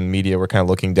ups in media were kind of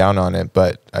looking down on it.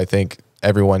 But I think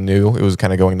everyone knew it was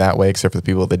kind of going that way, except for the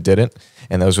people that didn't.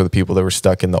 And those were the people that were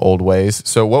stuck in the old ways.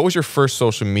 So what was your first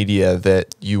social media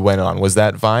that you went on? Was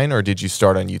that Vine, or did you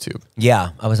start on YouTube?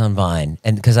 Yeah, I was on Vine.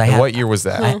 And because what year was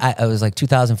that? I was like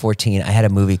 2014. I had a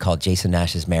movie called Jason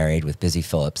Nash is Married with Busy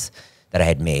Phillips that I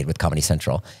had made with Comedy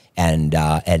Central. And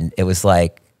it was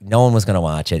like, no one was going to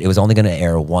watch it. It was only going to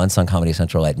air once on Comedy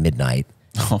Central at midnight.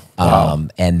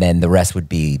 And then the rest would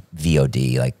be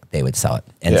VOD, like they would sell it.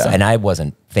 And, so, and I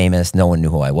wasn't famous. No one knew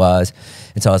who I was.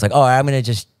 And so I was like, oh,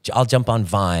 I'll jump on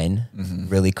Vine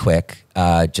really quick.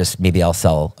 Just maybe I'll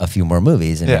sell a few more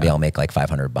movies and maybe I'll make like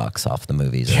 $500 off the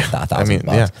movies or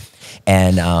 $1,000.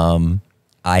 And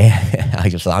I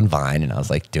was on Vine and I was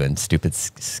like doing stupid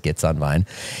skits on Vine.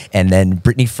 And then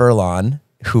Brittany Furlan,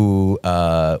 who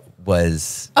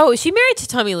was... Oh, is she married to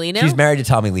Tommy Lee now? She's married to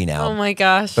Tommy Lee now. Oh my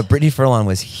gosh. But Brittany Furlan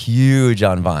was huge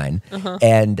on Vine.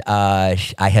 And I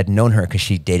had known her because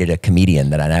she dated a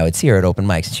comedian and I would see her at open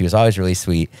mics. And she was always really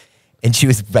sweet. And she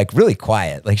was like really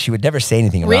quiet. Like she would never say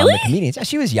anything around the comedians. Yeah,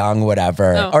 she was young,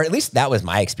 whatever. Or at least that was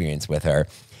my experience with her.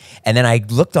 And then I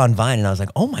looked on Vine and I was like,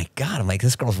 oh my God. I'm like,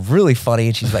 this girl's really funny.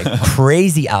 And she's like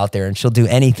crazy out there and she'll do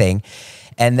anything.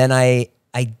 And then I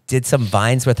did some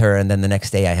Vines with her, and then the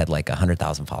next day I had like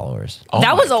 100,000 followers. Oh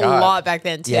that was a lot back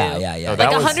then too. Yeah. No,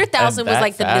 like 100,000 was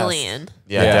like the million.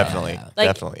 Yeah, definitely, like,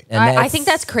 definitely. And I think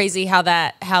that's crazy how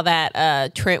that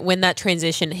when that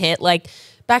transition hit. Like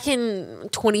back in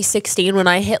 2016 when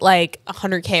I hit like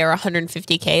 100K or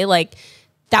 150K, like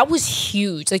that was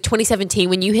huge. Like 2017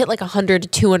 when you hit like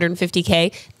 100 to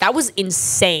 250K, that was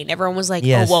insane. Everyone was like,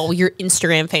 oh well, you're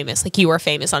Instagram famous. Like you are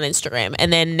famous on Instagram.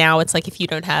 And then now it's like if you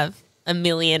don't have a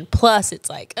million plus, it's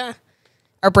like,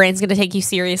 our brand's going to take you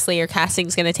seriously, or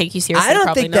casting's going to take you seriously. I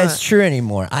don't think that's true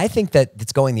anymore. I think that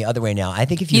it's going the other way now. I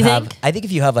think if you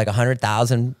have like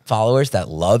 100,000 followers that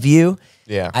love you,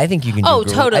 I think you can.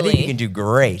 Totally. I think you can do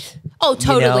great. Oh,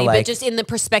 totally. You know, like, but just in the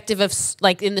perspective of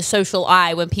like in the social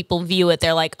eye, when people view it,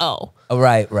 they're like, oh.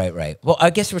 Right. Well, I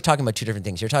guess we're talking about two different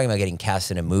things. You're talking about getting cast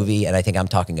in a movie, and I think I'm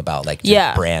talking about like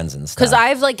just brands and stuff. Because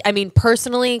I've like, I mean,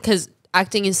 personally, because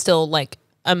acting is still like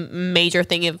a major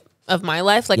thing of my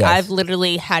life. Like I've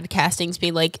literally had castings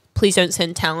be like, please don't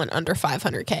send talent under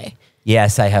 500K.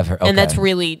 Yes, I have heard. Okay. And that's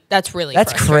really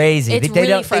crazy. It's they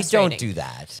really don't do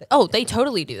that. Oh, they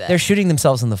totally do that. They're shooting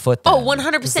themselves in the foot. Then. Oh,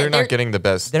 100%. They're not getting the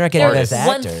best. They're not getting the best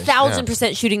actors.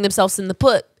 1,000% shooting themselves in the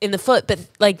foot, but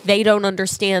like they don't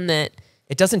understand that.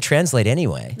 It doesn't translate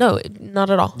anyway. No, not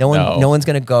at all. No one's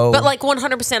gonna go. But like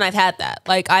 100%, I've had that.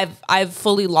 Like I've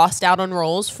fully lost out on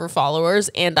roles for followers,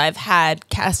 and I've had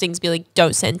castings be like,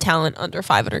 "Don't send talent under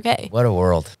 500K." What a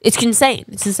world! It's insane.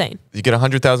 It's insane. You get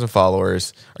 100,000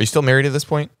 followers. Are you still married at this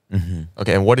point?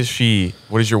 Okay, and what is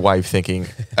your wife thinking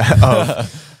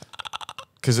of?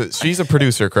 Because she's a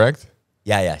producer, correct?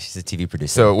 Yeah, she's a TV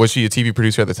producer. So was she a TV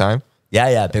producer at the time?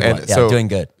 Yeah, big one. Yeah, doing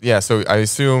good. Yeah, so I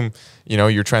assume,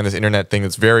 you're trying this internet thing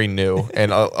that's very new,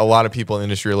 and a lot of people in the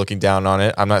industry are looking down on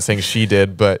it. I'm not saying she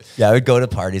did, but... Yeah, I would go to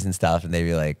parties and stuff, and they'd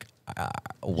be like,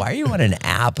 why are you on an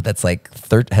app that's like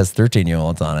has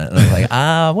 13-year-olds on it? And I'm like,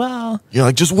 well... You're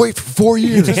like, just wait for 4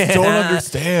 years. Just don't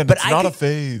understand. But it's not a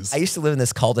phase. I used to live in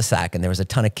this cul-de-sac, and there was a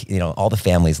ton of, all the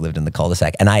families lived in the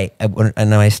cul-de-sac. And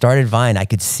when I started Vine, I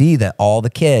could see that all the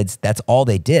kids, that's all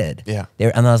they did. Yeah.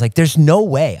 And I was like, there's no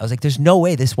way. There's no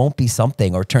way this won't be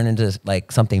something or turn into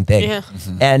like something big. Yeah.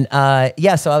 And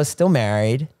so I was still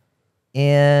married.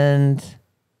 And,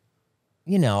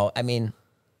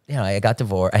 I got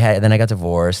divorced. Then I got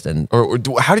divorced, and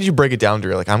how did you break it down to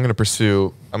her? Like, I'm gonna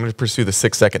pursue the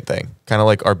 6-second thing, kind of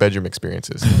like our bedroom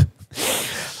experiences.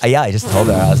 I just told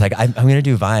her, I was like, I'm gonna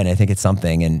do Vine. I think it's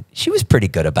something, and she was pretty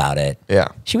good about it. Yeah,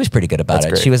 she was pretty good about That's it.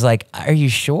 great. She was like, "Are you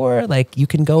sure? Like, you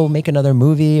can go make another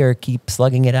movie or keep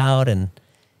slugging it out?" And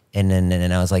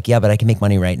I was like, "Yeah, but I can make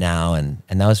money right now," and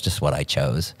that was just what I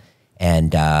chose.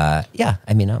 And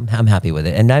I'm happy with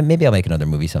it. And maybe I'll make another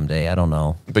movie someday. I don't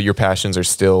know. But your passions are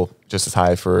still just as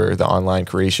high for the online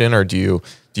creation, or do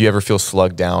you ever feel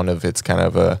slugged down if it's kind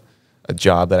of a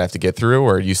job that I have to get through,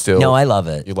 or are you still? No, I love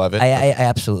it. You love it? I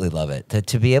absolutely love it.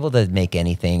 To be able to make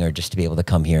anything, or just to be able to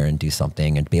come here and do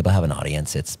something and be able to have an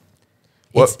audience, it's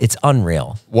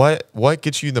unreal. What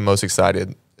gets you the most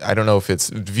excited? I don't know if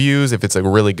it's views, if it's a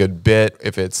really good bit,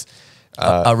 if it's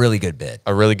a really good bit.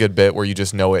 A really good bit where you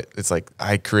just know it. It's like,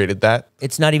 I created that.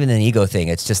 It's not even an ego thing.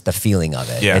 It's just the feeling of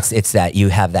it. Yeah. It's that you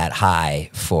have that high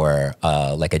for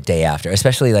like a day after,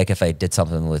 especially like if I did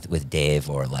something with Dave,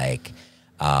 or like,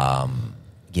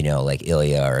 you know, like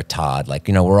Ilya or Todd, like,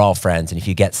 you know, we're all friends. And if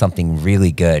you get something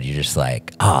really good, you're just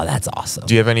like, oh, that's awesome.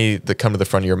 Do you have any that come to the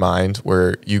front of your mind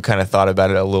where you kind of thought about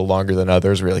it a little longer than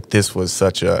others, where you're like, this was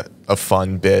such a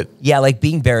fun bit? Yeah, like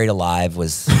being buried alive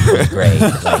was great.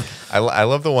 Like, I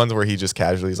love the ones where he just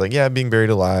casually is like, yeah, being buried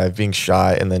alive, being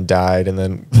shot and then died and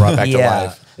then brought back to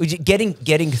life.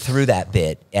 Getting through that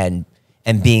bit and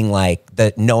being like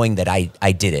knowing that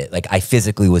I did it, like I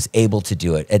physically was able to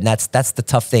do it, and that's the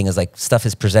tough thing is like stuff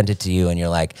is presented to you and you're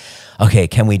like, okay,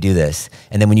 can we do this?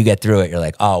 And then when you get through it, you're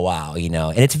like, oh wow, you know.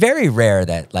 And it's very rare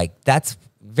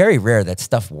that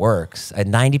stuff works,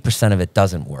 and 90% of it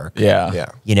doesn't work.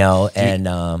 Yeah. You know,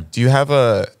 do you have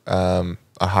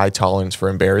a high tolerance for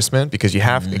embarrassment? Because you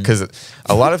have, because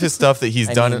a lot of his stuff that he's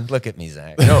done. Mean, look at me,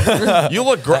 Zach. No, you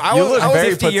look great. You look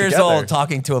very 50 years old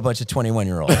talking to a bunch of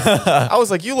 21-year-olds. I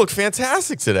was like, you look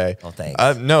fantastic today. Oh,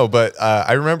 thanks. No, but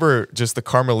I remember just the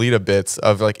Carmelita bits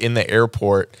of like in the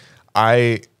airport.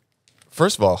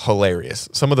 First of all, hilarious.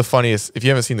 Some of the funniest. If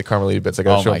you haven't seen the Carmelita bits, I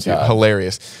gotta show them to you.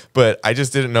 Hilarious. But I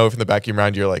just didn't know if in the back of your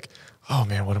mind you're like, oh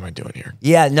man, what am I doing here?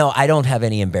 Yeah, no, I don't have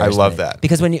any embarrassment. I love that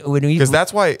because because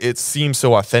that's why it seemed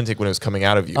so authentic when it was coming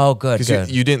out of you. Oh, good. Because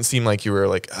you didn't seem like you were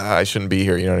like, I shouldn't be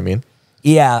here. You know what I mean?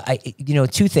 Yeah, you know,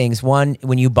 two things. One,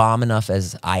 when you bomb enough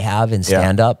as I have in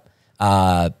stand up,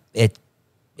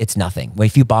 it's nothing.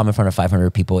 If you bomb in front of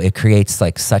 500 people, it creates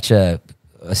like such a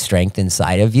strength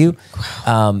inside of you.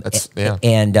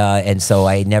 And so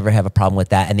I never have a problem with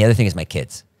that. And the other thing is my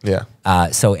kids. Yeah.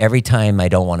 So every time I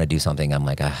don't want to do something, I'm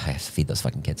like, I have to feed those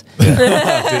fucking kids.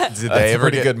 Did they ever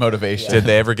get good motivation? Did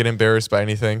they ever get embarrassed by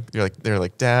anything? They're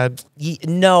like, Dad?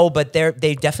 No, but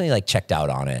they definitely like checked out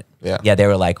on it. Yeah, they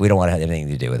were like, we don't want to have anything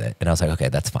to do with it, and I was like, okay,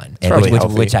 that's fine.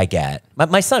 And which I get.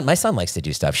 My son likes to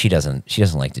do stuff. She doesn't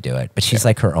like to do it, but she's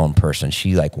like her own person.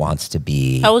 She like wants to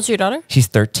be. How old's your daughter? She's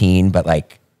 13, but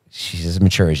like she's as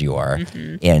mature as you are,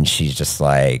 and she's just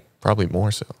like. Probably more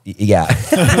so. Yeah.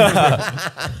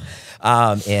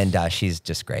 And she's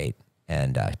just great.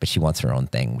 And but she wants her own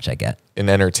thing, which I get. And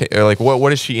like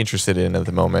what is she interested in at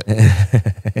the moment?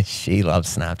 She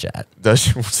loves Snapchat. Does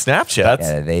she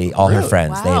Snapchat? Yeah, all her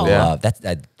friends, they love Yeah.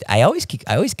 that. I always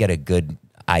get a good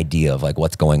idea of like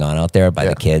what's going on out there by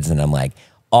the kids, and I'm like,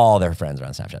 all their friends are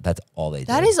on Snapchat. That's all they do.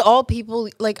 That is all people,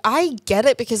 like, I get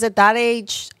it because at that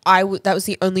age, that was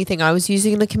the only thing I was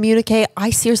using to communicate.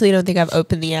 I seriously don't think I've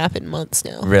opened the app in months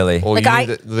now. Really? Well,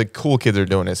 like the cool kids are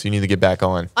doing it, so you need to get back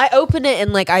on. I open it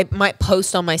and like I might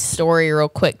post on my story real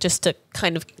quick just to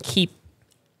kind of keep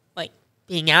like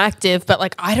being active. But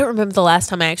like, I don't remember the last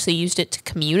time I actually used it to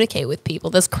communicate with people.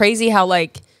 That's crazy how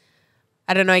like,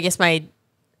 I don't know, I guess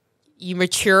you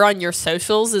mature on your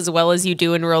socials as well as you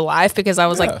do in real life, because I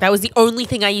was like, that was the only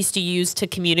thing I used to use to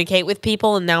communicate with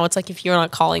people. And now it's like, if you're not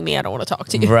calling me, I don't want to talk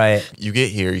to you. Right. You get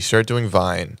here, you start doing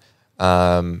Vine.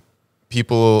 You're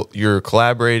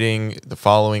collaborating, the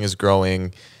following is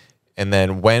growing. And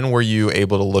then when were you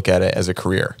able to look at it as a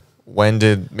career? When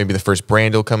did maybe the first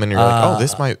brand will come in and you're like, oh,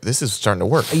 this is starting to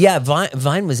work? Yeah,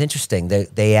 Vine was interesting.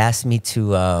 They asked me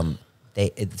to,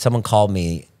 someone called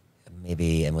me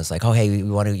maybe and was like, oh, hey, we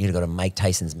want you to go to Mike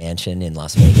Tyson's mansion in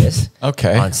Las Vegas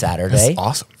on Saturday. That's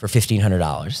awesome. For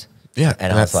 $1,500. Yeah.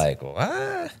 And I was like,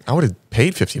 what? I would have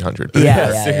paid $1,500.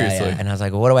 Yeah, seriously. Yeah. And I was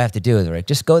like, well, what do I have to do? And they're like,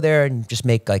 just go there and just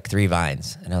make like 3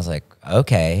 vines. And I was like,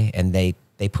 okay. And they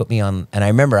put me on, and I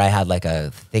remember I had like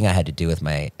a thing I had to do with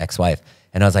my ex-wife.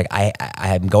 And I was like,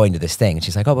 I'm going to this thing. And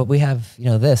she's like, oh, but we have,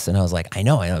 this. And I was like, I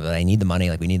know, but I need the money.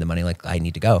 Like, we need the money. Like, I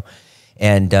need to go.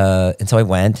 And so I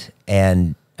went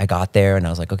and I got there and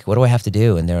I was like, okay, what do I have to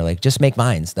do? And they were like, just make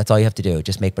vines. That's all you have to do.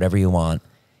 Just make whatever you want.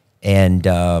 And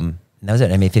that was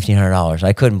it. I made $1,500.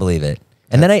 I couldn't believe it.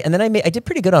 And then I did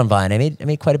pretty good on Vine. I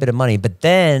made quite a bit of money, but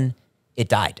then it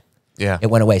died. Yeah. It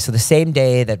went away. So the same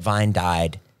day that Vine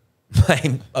died,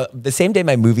 the same day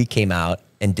my movie came out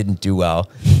and didn't do well,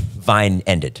 Vine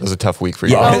ended. It was a tough week for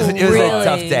you. Yeah, it was really? a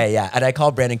tough day. Yeah. And I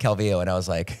called Brandon Calvillo and I was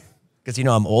like, because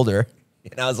I'm older.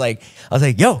 And I was like,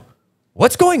 yo,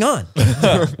 what's going on?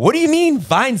 What do you mean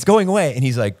Vine's going away? And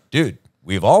he's like, dude,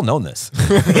 we've all known this.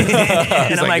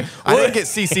 And I'm like, I didn't get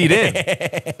CC'd in.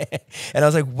 And I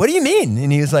was like, what do you mean?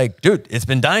 And he was like, dude, it's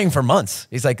been dying for months.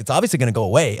 He's like, it's obviously going to go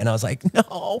away. And I was like,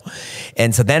 no.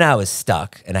 And so then I was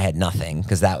stuck and I had nothing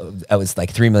because that was like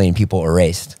 3 million people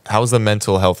erased. How was the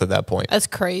mental health at that point? That's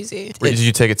crazy. Did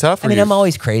you take it tough? I mean, I'm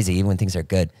always crazy even when things are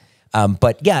good.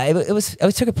 But yeah,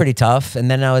 I took it pretty tough.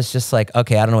 And then I was just like,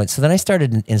 okay, I don't know what. So then I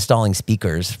started installing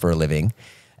speakers for a living.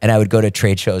 And I would go to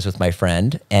trade shows with my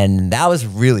friend. And that was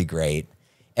really great.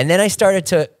 And then I started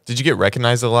to. Did you get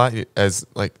recognized a lot as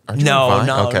like? Aren't you on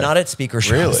Vine? Okay. Not at speaker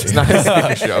shows. Really? It's not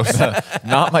at speaker shows.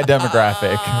 Not my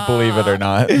demographic, believe it or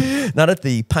not. Not at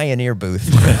the Pioneer booth.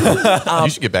 You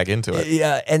should get back into it.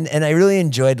 Yeah, and I really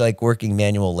enjoyed like working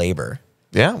manual labor.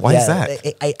 Yeah, why is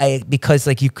that? I because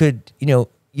like you could,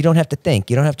 you don't have to think.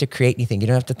 You don't have to create anything. You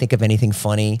don't have to think of anything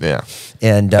funny. Yeah.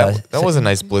 And that was a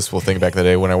nice blissful thing back in the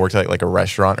day when I worked at like a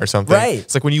restaurant or something. Right.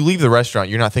 It's like when you leave the restaurant,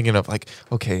 you're not thinking of like,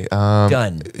 okay,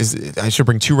 done. I should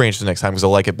bring 2 range the next time because I'll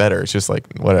like it better. It's just like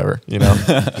whatever,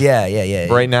 Yeah.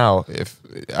 Right now,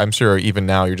 I'm sure even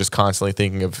now you're just constantly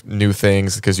thinking of new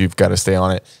things because you've got to stay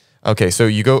on it. Okay, so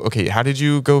how did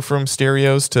you go from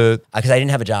stereos to? Because I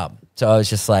didn't have a job. So I was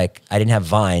just like, I didn't have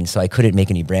Vine, so I couldn't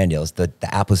make any brand deals. The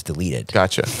app was deleted.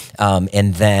 Gotcha.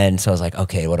 And then, so I was like,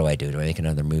 okay, what do I do? Do I make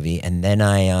another movie? And then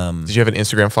Did you have an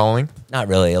Instagram following? Not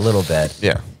really, a little bit.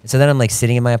 Yeah. So then I'm like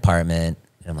sitting in my apartment,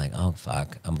 and I'm like, oh,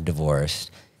 fuck, I'm divorced.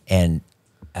 And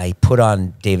I put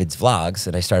on David's vlogs,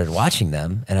 and I started watching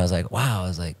them, and I was like,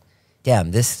 wow,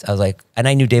 damn, and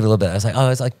I knew David a little bit. I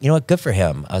was like, you know what, good for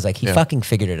him. I was like, he fucking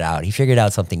figured it out. He figured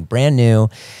out something brand new.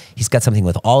 He's got something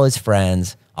with all his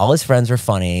friends. All his friends were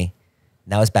funny.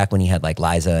 And that was back when he had like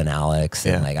Liza and Alex.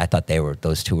 And like, I thought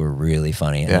those two were really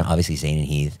funny. And obviously Zane and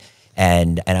Heath.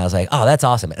 And I was like, oh, that's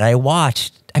awesome. And I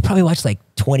probably watched like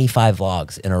 25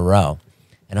 vlogs in a row.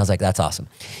 And I was like, that's awesome.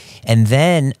 And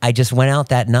then I just went out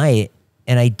that night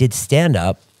and I did stand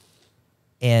up,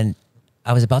 and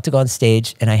I was about to go on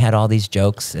stage and I had all these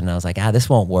jokes, and I was like, this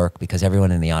won't work because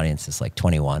everyone in the audience is like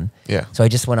 21. Yeah. So I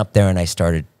just went up there and I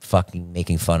started fucking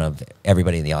making fun of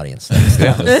everybody in the audience. I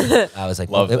was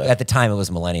like, at the time it was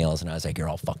millennials, and I was like, you're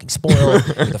all fucking spoiled.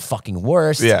 You're the fucking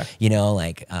worst. Yeah.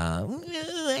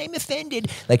 I'm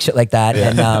offended. Like shit like that.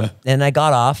 Yeah. And I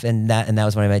got off, and that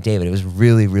was when I met David. It was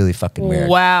really, really fucking weird.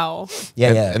 Wow.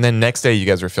 Yeah. And then next day you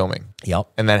guys were filming. Yep.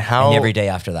 And then and every day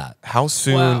after that. How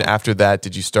soon after that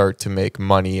did you start to make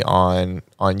money on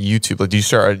YouTube? Like, did you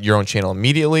start your own channel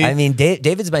immediately? I mean,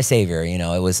 David's my savior.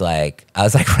 It was like, I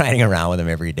was like riding around with him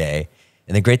every day.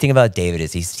 And the great thing about David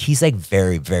is he's like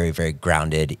very, very, very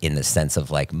grounded in the sense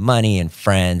of like money and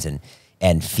friends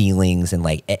and feelings and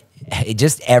like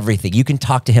just everything. You can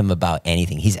talk to him about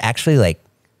anything. He's actually like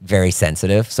very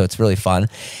sensitive, so it's really fun.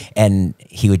 And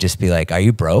he would just be like, "Are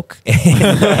you broke?"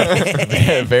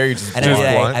 Very just and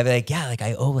I'd be like, "Yeah, like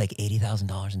I owe like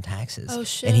 $80,000 in taxes." Oh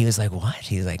shit! And he was like, "What?"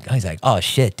 He's like, "Oh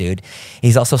shit, dude."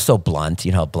 He's also so blunt.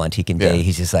 You know how blunt he can be. Yeah.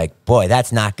 He's just like, "Boy,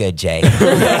 that's not good, Jay."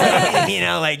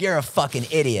 Like, you're a fucking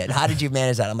idiot. How did you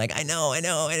manage that? I'm like, I know.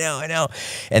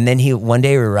 And then one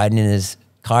day we were riding in his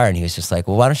car, and he was just like,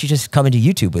 "Well, why don't you just come into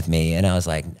YouTube with me?" And I was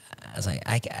like,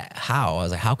 how? I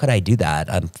was like, how could I do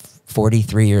that? I'm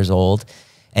 43 years old.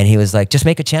 And he was like, just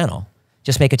make a channel.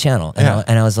 Just make a channel.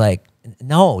 And, I was like,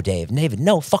 no, Dave,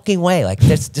 no fucking way. Like,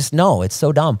 just no, it's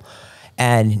so dumb.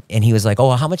 And he was like, oh,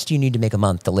 well, how much do you need to make a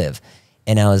month to live?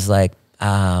 And I was like,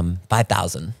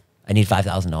 5,000. I need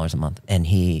 $5,000 a month. And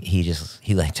he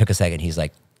like took a second. He's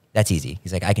like, that's easy.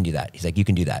 He's like, I can do that. He's like, you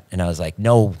can do that. And I was like,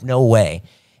 no way.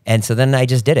 And so then I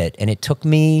just did it. And it took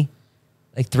me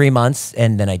like 3 months,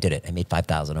 and then I did it. I made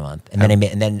 $5,000 a month, and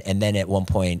then and then at one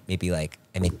point maybe like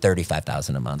I made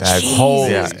 $35,000 a month. That's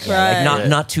holy Christ. Like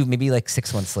not too, maybe like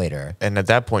 6 months later. And at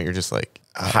that point, you're just like,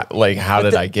 how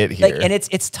did I get here? Like, and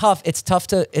it's tough. It's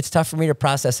tough for me to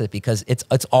process it because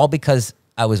it's all because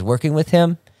I was working with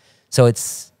him. So it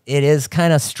is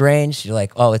kind of strange. You're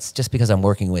like, oh, it's just because I'm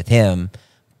working with him,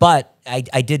 but I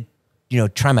did,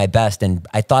 try my best, and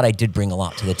I thought I did bring a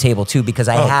lot to the table too, because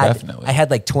I had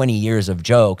like 20 years of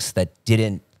jokes that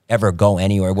didn't ever go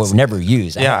anywhere, were never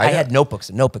used. Yeah, I had notebooks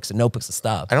and notebooks and notebooks of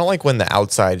stuff. I don't like when the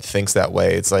outside thinks that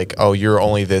way. It's like, oh, you're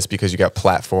only this because you got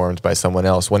platformed by someone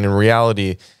else, when in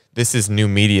reality, this is new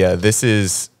media. This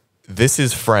is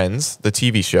Friends, the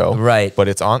TV show. Right. But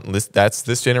it's on that's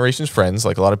this generation's Friends.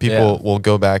 Like, a lot of people will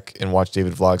go back and watch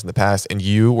David vlogs in the past, and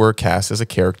you were cast as a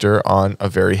character on a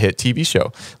very hit TV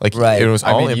show. Like, it was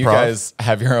all improv. You guys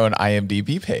have your own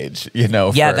IMDb page,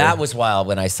 Yeah, that was wild.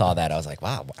 When I saw that, I was like,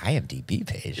 wow, IMDb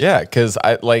page. Yeah, because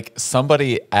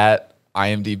somebody at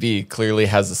IMDb clearly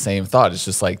has the same thought. It's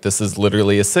just like, this is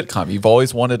literally a sitcom. You've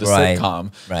always wanted a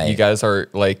sitcom. Right. You guys are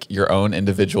like your own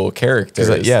individual characters.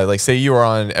 Like say you were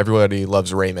on Everybody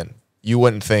Loves Raymond. You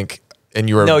wouldn't think, and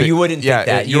you were you wouldn't think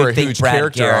that. You were a huge Brad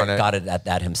character Garrett on it. Got it at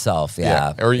that himself.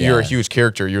 Or you're a huge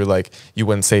character. You're like, you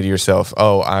wouldn't say to yourself,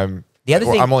 oh, I'm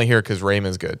only here because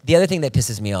Raymond's good. The other thing that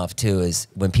pisses me off too is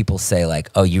when people say like,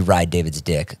 oh, you ride David's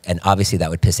dick, and obviously that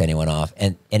would piss anyone off.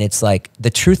 And it's like, the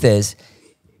truth is,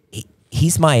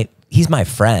 he's my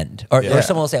friend. Or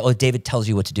someone will say, oh, David tells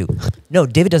you what to do. No,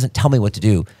 David doesn't tell me what to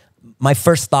do. My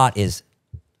first thought is,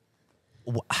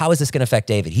 how is this going to affect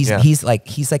David? He's Yeah. he's like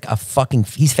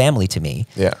he's family to me.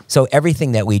 Yeah. So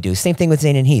everything that we do, same thing with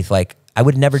Zane and Heath. Like I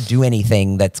would never do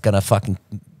anything that's going to fucking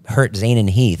hurt Zane and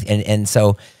Heath. And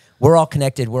so we're all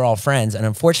connected. We're all friends. And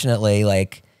unfortunately,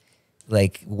 like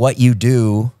what you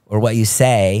do or what you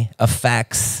say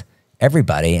affects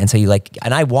everybody. And so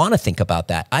and I want to think about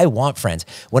that. I want friends.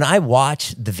 When I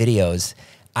watch the videos,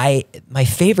 my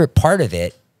favorite part of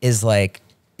it is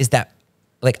that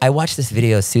I watched this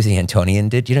video Susie Antonian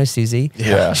did. You know Susie?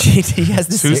 Yeah. She has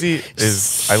this Susie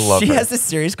I love her. She has this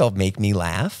series called Make Me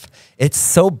Laugh. It's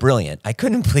so brilliant. I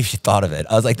couldn't believe she thought of it.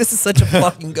 I was like, this is such a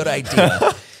fucking good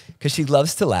idea. Because she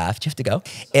loves to laugh. Do you have to go?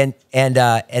 And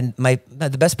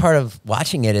the best part of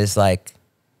watching it is like,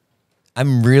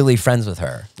 I'm really friends with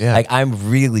her. Yeah. Like I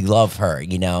really love her,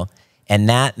 you know? And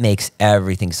that makes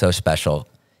everything so special.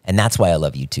 And that's why I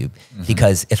love YouTube.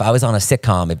 Because if I was on a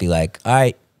sitcom, it'd be like, all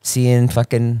right, see you in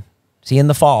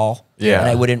the fall. Yeah. And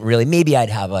I wouldn't really, maybe I'd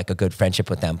have like a good friendship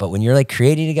with them. But when you're like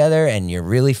creating together and you're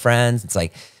really friends, it's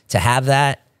like to have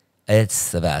that,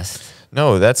 it's the best.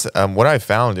 No, that's what I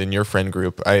found in your friend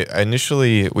group.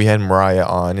 Initially, we had Mariah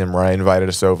on, and Mariah invited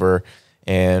us over,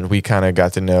 and we kind of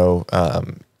got to know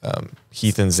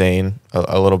Heath and Zane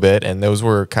a little bit, and those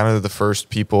were kind of the first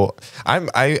people. I'm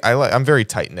very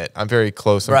tight knit. I'm very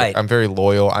close. I'm very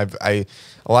loyal. A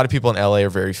lot of people in LA are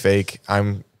very fake.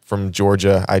 I'm from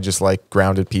Georgia. I just like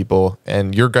grounded people,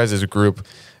 and your guys' group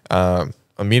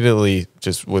immediately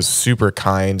just was super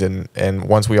kind, and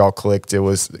once we all clicked, it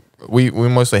was. We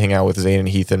mostly hang out with Zane and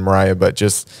Heath and Mariah,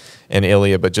 and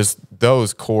Ilya, but just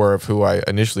those core of who I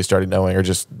initially started knowing are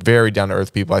just very down to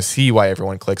earth people. I see why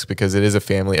everyone clicks because it is a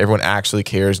family. Everyone actually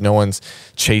cares. No one's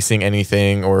chasing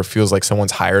anything or feels like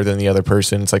someone's higher than the other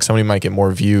person. It's like somebody might get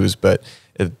more views, but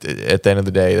at the end of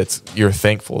the day, you're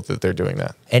thankful that they're doing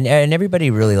that. And everybody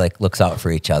really like looks out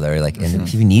for each other. Like, and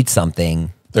if you need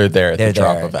something, They're there at the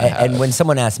drop of a hat. And when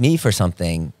someone asks me for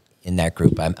something in that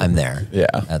group, I'm there. Yeah.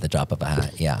 At the drop of a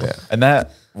hat. Yeah. And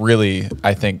that really,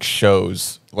 I think,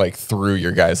 shows like through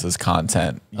your guys'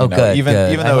 content. You know? Good. Even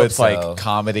I though hope it's so. like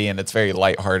comedy and it's very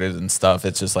lighthearted and stuff,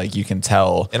 it's just like you can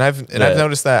tell. And I've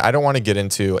noticed that I don't want to get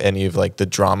into any of like the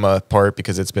drama part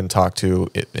because it's been talked to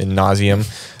in nauseum,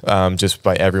 just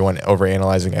by everyone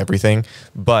overanalyzing everything.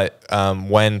 But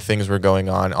when things were going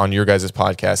on your guys'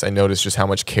 podcast, I noticed just how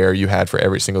much care you had for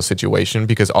every single situation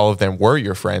because all of them were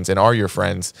your friends and are your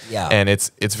friends. Yeah. And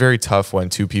it's very tough when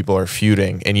two people are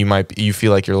feuding and you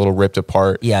feel like you're a little ripped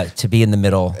apart. Yeah. To be in the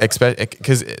middle.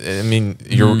 Because I mean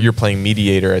you're playing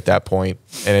mediator at that point,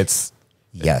 and it's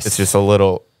just a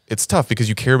little. It's tough because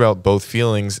you care about both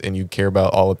feelings and you care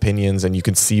about all opinions and you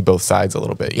can see both sides a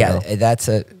little bit. You know? That's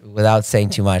without saying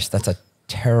too much. That's a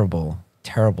terrible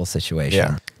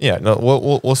situation. Yeah. No,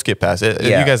 we'll skip past it.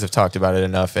 Yeah. You guys have talked about it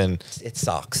enough, and It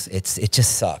sucks. It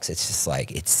just sucks. It's just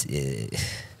like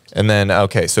And then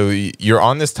okay, so you're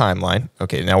on this timeline.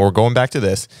 Okay, now we're going back to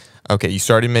this. Okay, you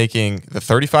started making the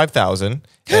 35,000.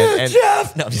 And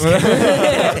Jeff. No, I'm just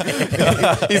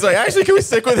kidding. he's like, actually, can we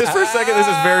stick with this for a second? This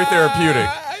is very therapeutic.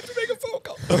 I have to make a phone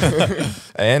call.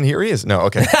 And here he is. No,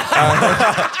 okay.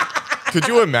 Could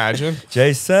you imagine?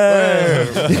 Jason.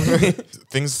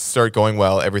 Things start going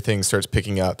well. Everything starts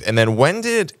picking up. And then when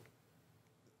did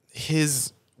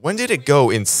it go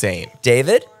insane?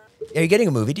 David, are you getting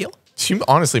a movie deal? She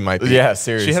honestly might be. Yeah,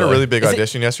 seriously. She had a really big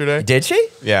audition yesterday. Did she?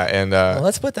 Yeah, and Well,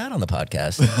 let's put that on the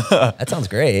podcast. That sounds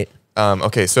great.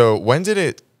 okay, so when did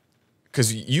it?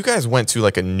 Because you guys went to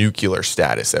like a nuclear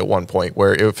status at one point,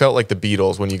 where it felt like the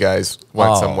Beatles when you guys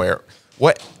went somewhere.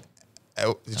 What?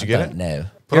 Did you get it? No.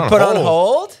 Put You're on on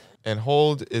hold? And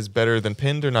hold is better than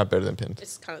pinned or not better than pinned?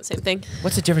 It's kind of the same thing.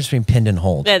 What's the difference between pinned and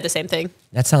hold? They're the same thing.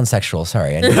 That sounds sexual.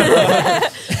 Sorry. You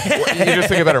just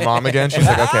think about her mom again. She's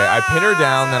like, okay, I pin her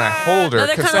down, then I hold her. No,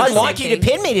 they're 'cause kinda I the want same you to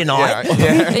thing. pin me tonight.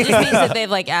 yeah. It just means that they've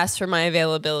like asked for my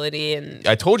availability, and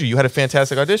I told you had a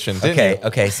fantastic audition, didn't you?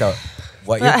 Okay. So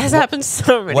that has happened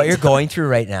so many. what you're times. going through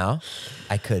right now,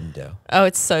 I couldn't do. Oh,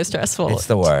 it's so stressful. It's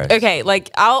the worst. Okay,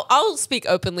 like I'll speak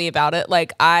openly about it.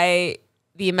 Like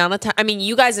the amount of time, I mean,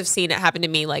 you guys have seen it happen to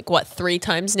me like what 3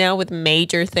 times now with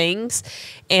major things,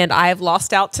 and I've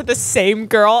lost out to the same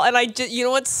girl. And I just, you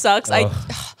know what sucks?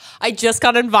 I just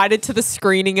got invited to the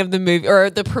screening of the movie or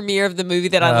the premiere of the movie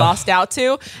that I lost out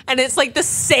to, and it's like the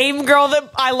same girl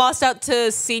that I lost out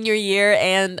to senior year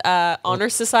and honor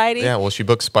society. Yeah, well, she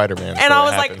booked Spider-Man. And I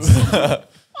was like,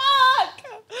 fuck.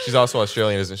 she's also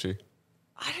Australian, isn't she?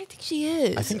 I don't think she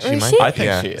is. I think Or she is might. I think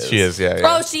yeah, she is. She is. Yeah.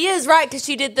 Oh, she is right because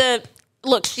she did the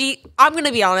look. I'm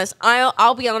gonna be honest.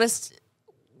 I'll be honest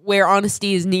where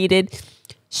honesty is needed.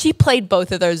 she played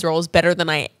both of those roles better than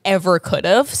I ever could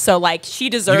have. So like she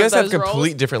deserves You guys have those roles.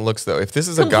 complete different looks though. If this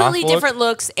is a goth Completely look, different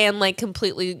looks and like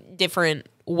completely different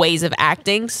ways of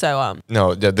acting. So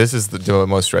no, this is the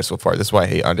most stressful part. This is why I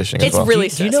hate auditioning as it's well. really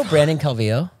Do you know stressful. Brandon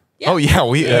Calvillo? Oh yeah,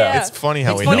 Yeah. it's funny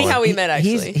how It's we funny know how him. we met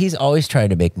actually. He's always trying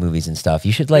to make movies and stuff.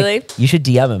 You should like Really? you should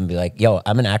DM him and be like, "Yo,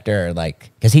 I'm an actor." Or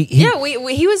like, because he yeah,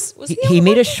 he was he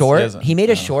made a He short. doesn't- He made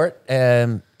a short.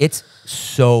 It's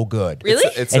so good. Really?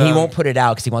 It's, And he won't put it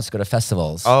out because he wants to go to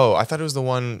festivals. Oh, I thought it was the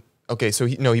one. Okay, so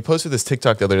he posted this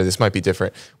TikTok the other day. This might be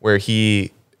different, where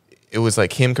it was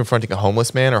like him confronting a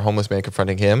homeless man or a homeless man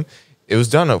confronting him. It was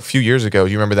done a few years ago.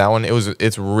 Do you remember that one?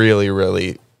 It's really,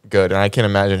 really good, and I can't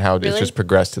imagine how it's Really? just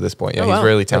progressed to this point. Yeah, Oh, he's wow.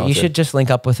 really But talented. you should just link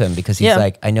up with him because he's Yeah.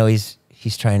 like, I know he's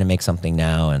trying to make something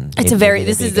now, and It's maybe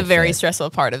this it'd be is a the good very fit.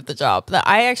 stressful part of the job. That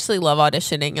I actually love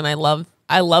auditioning and I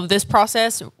love this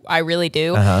process. I really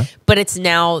do. Uh-huh. But it's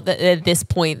now that at this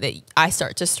point that I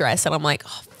start to stress and I'm like,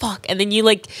 oh fuck. And then you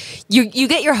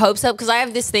get your hopes up because I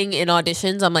have this thing in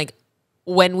auditions. I'm like,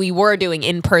 when we were doing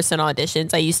in-person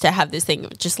auditions, I used to have this thing,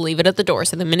 just leave it at the door.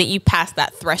 So the minute you pass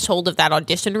that threshold of that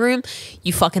audition room,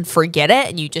 you fucking forget it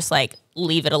and you just like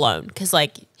leave it alone. Cause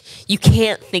like you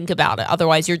can't think about it.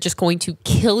 Otherwise you're just going to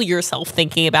kill yourself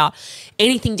thinking about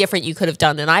anything different you could have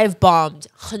done. And I have bombed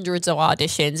hundreds of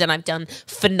auditions and I've done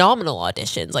phenomenal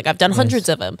auditions. Like I've done hundreds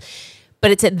of them. But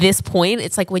it's at this point,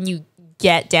 it's like when you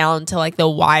get down to like the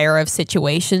wire of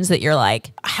situations that you're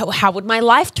like, how would my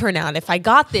life turn out if I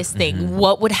got this thing?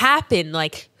 What would happen?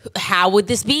 Like, how would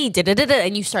this be? Da-da-da-da.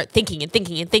 And you start thinking and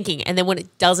thinking and thinking. And then when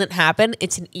it doesn't happen,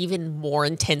 it's an even more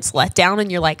intense letdown.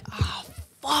 And you're like, oh,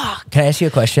 fuck. Can I ask you a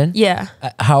question? Yeah.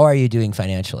 How are you doing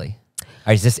financially?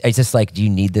 Is this like, do you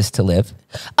need this to live?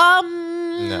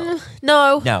 No.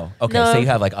 No. No. Okay. No. So you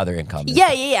have like other income. Yeah.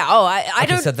 Oh, I Okay,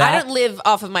 don't. so I that- don't live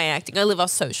off of my acting. I live off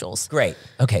socials. Great.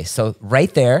 Okay. So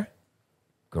right there,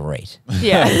 great.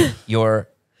 Yeah. You're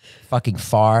fucking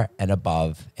far and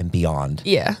above and beyond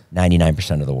Yeah.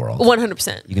 99% of the world.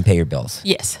 100%. You can pay your bills.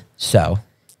 Yes. So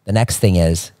the next thing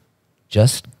is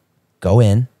just go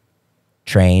in,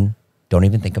 train, don't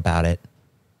even think about it,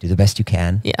 do the best you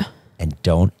can. Yeah. And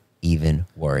don't even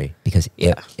worry because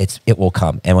Yeah. it will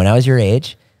come. And when I was your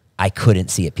age, I couldn't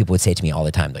see it. People would say to me all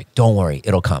the time, like, don't worry,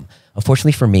 it'll come.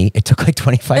 Unfortunately for me, it took like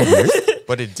 25 years,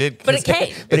 But it did. But it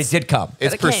came. but it did come.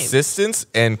 It's But it came. persistence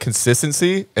and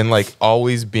consistency and like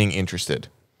always being interested.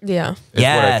 Yeah. Is what I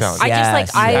Yes, found. I just, like,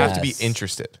 yes, I- You have to be yes.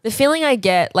 interested. The feeling I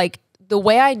get, like the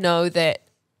way I know that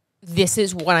this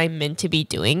is what I'm meant to be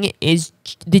doing is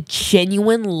the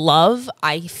genuine love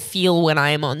I feel when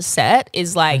I am on set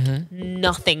is like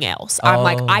nothing else. I'm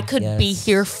like, Oh, I could be yes.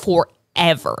 here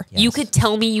forever. You Yes. could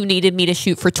tell me you needed me to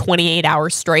shoot for 28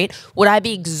 hours straight. Would I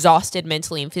be exhausted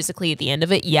mentally and physically at the end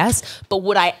of it? Yes. But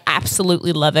would I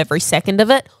absolutely love every second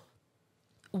of it?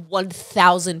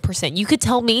 1000%. You could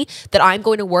tell me that I'm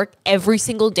going to work every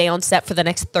single day on set for the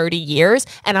next 30 years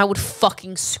and I would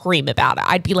fucking scream about it.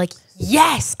 I'd be like,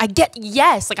 yes,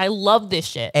 yes. Like I love this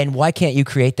shit. And why can't you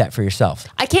create that for yourself?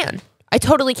 I can. I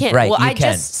totally can. Right, Well, you I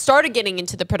can. just started getting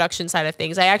into the production side of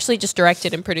things. I actually just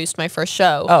directed and produced my first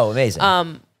show. Oh, amazing.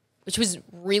 Which was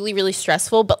really, really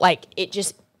stressful, but like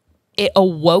it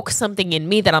awoke something in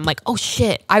me that I'm like, oh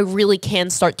shit, I really can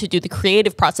start to do the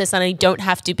creative process and I don't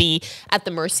have to be at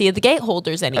the mercy of the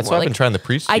gateholders anymore. That's what I've Like, been trying to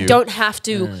preach to I you. don't have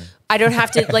to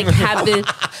like have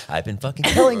the I've been fucking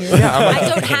telling you. I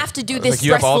don't have to do this Like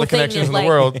you have all the stressful thing connections of in the like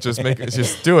world.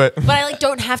 Just do it. but I like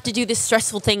don't have to do this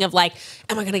stressful thing of like,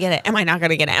 am I gonna get it? Am I not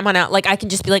gonna get it? Am I not? Like I can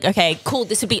just be like, okay, cool,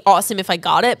 this would be awesome if I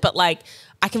got it, but like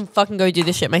I can fucking go do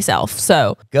this shit myself.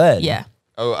 So Good. yeah.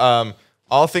 Oh,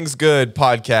 All Things Good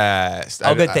podcast.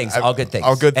 All good things. All good things.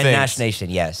 All good and things. Nash Nation,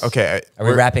 yes. Okay. Are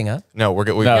we wrapping up? No, we're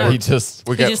good. No, he just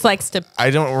we He just likes to I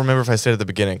don't remember if I said it at the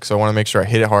beginning, so I want to make sure I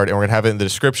hit it hard, and we're gonna have it in the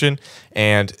description.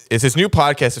 And it's his new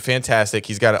podcast. It's fantastic.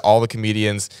 He's got all the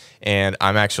comedians, and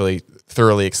I'm actually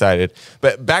thoroughly excited.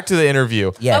 But back to the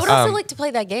interview. Yes. I would also like to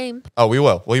play that game. Oh, we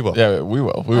will. We will. yeah, we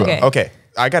will. Okay. Okay.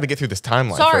 I got to get through this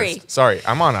timeline Sorry. first. Sorry.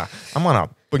 I'm on a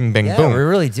bing bang Yeah, boom. we're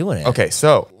really doing it. Okay.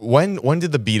 So when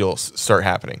did the Beatles start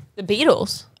happening? The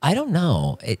Beatles. I don't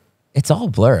know. It's all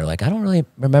blur. Like I don't really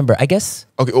remember. I guess.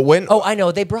 Okay. Well, when? Oh, I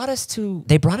know. They brought us to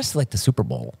like the Super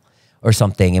Bowl or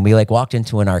something, and we like walked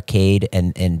into an arcade,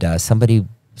 and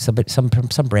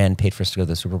some brand paid for us to go to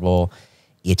the Super Bowl.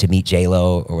 To meet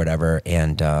J-Lo or whatever,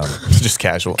 and just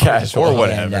casual. Casual. Or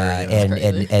whatever.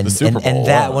 and The Super Bowl, and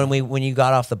that wow. when you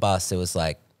got off the bus, it was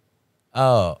like,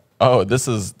 oh Oh, this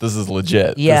is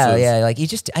legit. yeah, This is- yeah. Like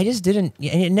I just didn't.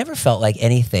 And it never felt like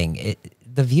anything.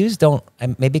 the views don't.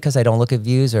 Maybe because I don't look at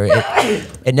views, or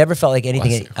it never felt like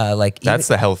anything. Like That's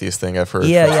the healthiest thing I've heard.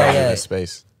 Yeah, from yeah, someone in yeah. this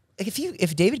space. Like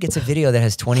if David gets a video that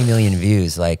has 20 million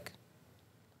views, like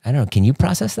I don't know, can you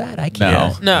process that? I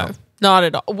can't. No, not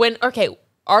at all.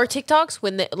 Our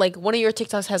TikToks, like one of your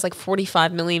TikToks has like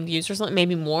 45 million views or something,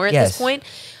 maybe more at this point.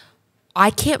 I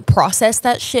can't process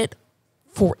that shit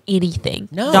for anything.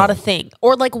 No. Not a thing.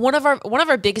 Or like one of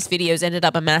our biggest videos ended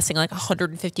up amassing like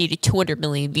 150 to 200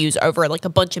 million views over like a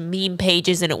bunch of meme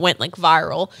pages, and it went like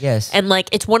viral. Yes. And like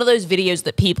it's one of those videos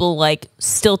that people like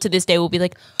still to this day will be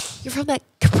like, "You're from that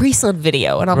Capri Sun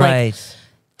video." And I'm like,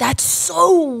 that's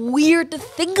so weird to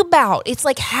think about. It's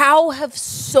like, how have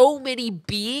so many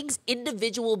beings,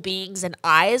 individual beings and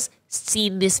eyes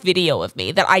seen this video of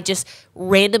me that I just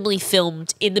randomly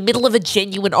filmed in the middle of a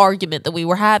genuine argument that we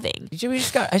were having? I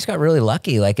just got really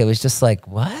lucky. Like it was just like,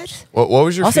 what? What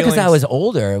was your also feelings? because I was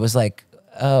older, it was like,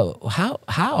 oh,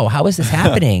 how is this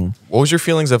happening? What was your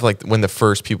feelings of like when the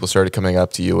first people started coming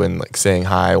up to you and like saying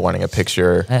hi, wanting a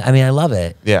picture? I mean, I love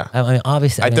it. Yeah. I mean,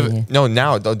 obviously. No,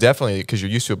 now definitely because you're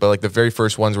used to it. But like the very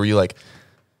first ones where you like,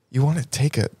 you want to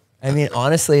take it. I mean,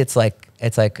 honestly, it's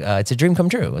a dream come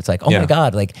true. It's like, oh Yeah. my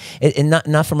God, like, and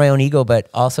not for my own ego, but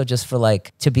also just for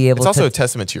like to be able. It's also to, a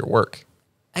testament to your work.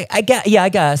 I guess.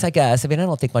 I mean, I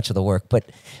don't think much of the work, but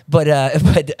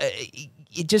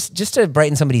just to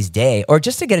brighten somebody's day, or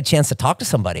just to get a chance to talk to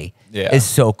somebody, is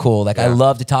so cool. Like I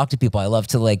love to talk to people. I love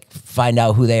to like find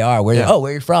out who they are,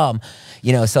 where you're from,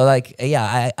 you know. So like,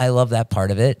 I love that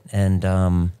part of it.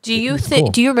 And do you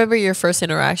think? Do you remember your first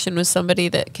interaction with somebody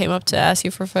that came up to ask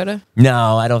you for a photo?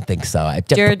 No, I don't think so.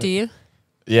 Jared, do you?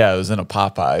 Yeah, it was in a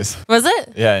Popeyes. Was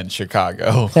it? Yeah, in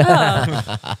Chicago.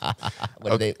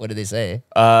 What did they say?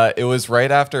 It was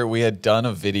right after we had done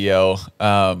a video.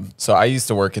 So I used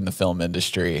to work in the film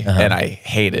industry, and I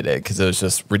hated it because it was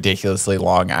just ridiculously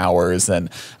long hours, and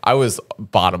I was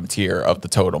bottom tier of the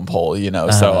totem pole, you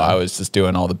know. So I was just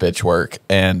doing all the bitch work,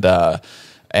 and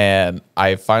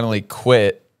I finally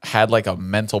quit. Had like a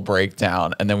mental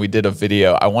breakdown, and then we did a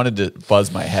video. I wanted to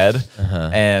buzz my head,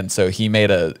 and so he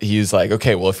was like,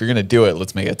 okay, well, if you're gonna do it,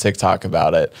 let's make a TikTok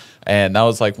about it. And that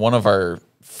was like one of our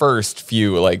first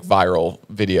few like viral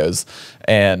videos.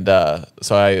 And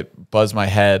so I buzzed my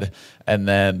head, and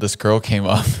then this girl came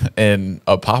up in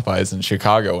a Popeyes in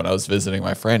Chicago when I was visiting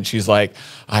my friend. She's like,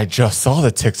 I just saw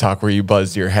the TikTok where you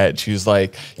buzzed your head. She's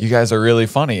like, you guys are really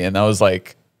funny. And I was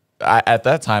like, at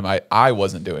that time, I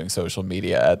wasn't doing social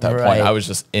media at that point. I was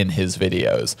just in his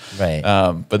videos. Right.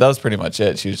 But that was pretty much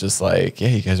it. She was just like, yeah,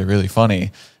 you guys are really funny.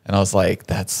 And I was like,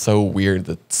 that's so weird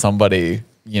that somebody,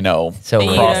 you know,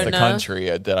 across the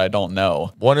country that I don't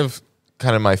know. One of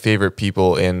kind of my favorite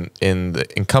people in the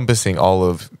encompassing all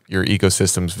of your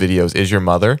ecosystem's videos is your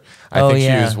mother. I think she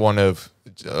is one of,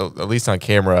 at least on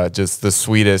camera, just the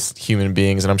sweetest human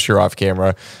beings, and I'm sure off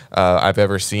camera, I've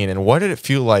ever seen. And what did it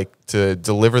feel like to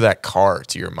deliver that car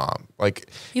to your mom? Like,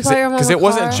 because it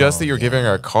wasn't just that you were giving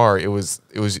her a car; it was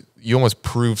you almost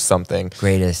proved something.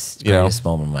 Greatest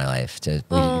moment of my life. We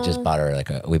just bought her like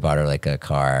a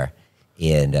car,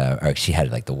 and or she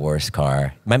had like the worst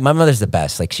car. My mother's the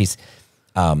best. Like she's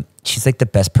like the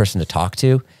best person to talk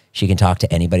to. She can talk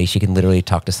to anybody. She can literally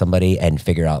talk to somebody and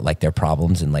figure out like their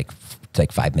problems in like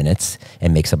 5 minutes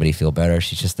and make somebody feel better.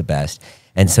 She's just the best.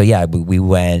 And so, yeah, we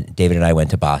went, David and I went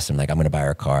to Boston, like, I'm going to buy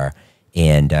her a car.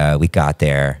 And we got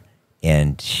there,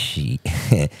 and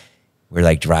we're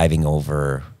like driving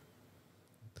over,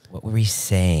 what were we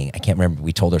saying? I can't remember.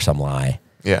 We told her some lie.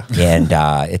 Yeah. And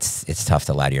it's tough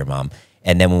to lie to your mom.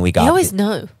 And then when we got, they always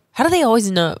know. How do they always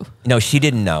know? No, she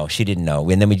didn't know. She didn't know.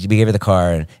 And then we gave her the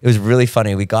car, and it was really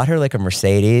funny. We got her like a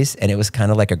Mercedes, and it was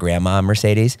kind of like a grandma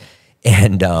Mercedes.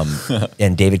 And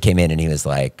and David came in, and he was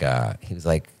like,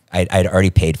 I'd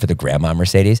already paid for the grandma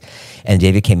Mercedes, and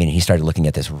David came in and he started looking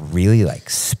at this really like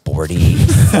sporty,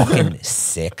 fucking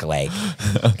sick, like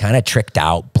kind of tricked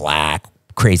out black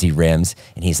crazy rims,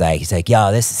 and he's like,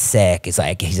 yo, this is sick. He's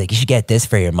like, you should get this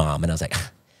for your mom. And I was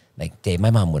like, Dave,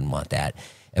 my mom wouldn't want that.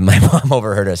 And my mom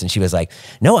overheard us, and she was like,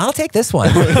 no, I'll take this one.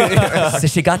 So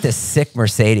she got this sick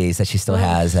Mercedes that she still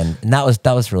has, and that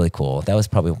was really cool. That was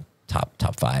probably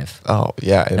top 5. Oh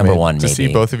yeah, number one. To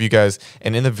see both of you guys,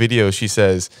 and in the video she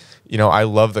says, you know, I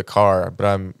love the car, but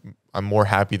I'm more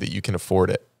happy that you can afford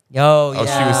it. Oh, yeah.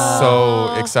 She was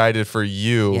so excited for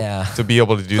you to be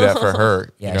able to do that for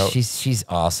her. Yeah, you know? she's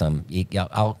awesome.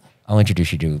 I'll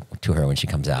introduce you to her when she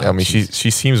comes out. I mean, she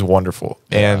seems wonderful,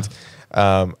 and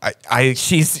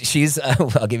she's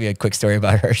I'll give you a quick story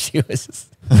about her. She was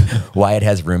Wyatt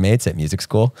has roommates at music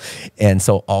school. And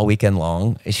so all weekend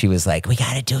long, she was like, we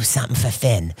got to do something for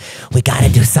Finn. We got to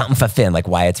do something for Finn. Like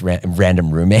Wyatt's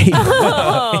random roommate.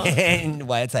 And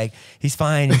Wyatt's like, he's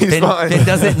fine. Finn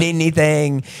doesn't need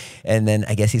anything. And then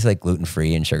I guess he's like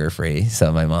gluten-free and sugar-free.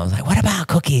 So my mom's like, what about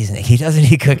cookies? And he doesn't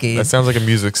eat cookies. That sounds like a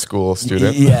music school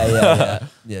student. Yeah,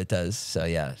 it does. So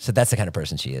yeah. So that's the kind of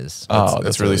person she is.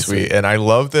 That's really sweet. And I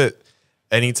love that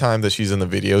anytime that she's in the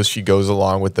videos, she goes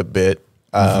along with the bit.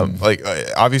 Like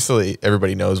obviously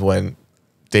everybody knows when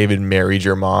David married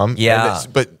your mom. Yeah.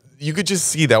 But you could just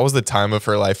see that was the time of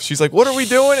her life. She's like, what are we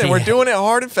doing? And we're doing it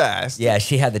hard and fast. Yeah,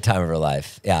 she had the time of her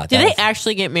life. Yeah. Did they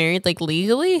actually get married like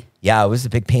legally? Yeah, it was a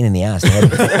big pain in the ass.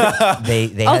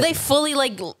 They fully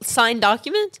like signed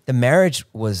documents? the marriage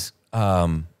was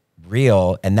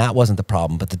real, and that wasn't the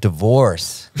problem, but the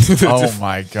divorce Oh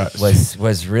my gosh.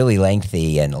 was really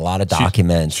lengthy and a lot of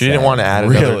documents. She didn't want to add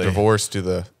another divorce to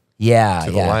the Yeah,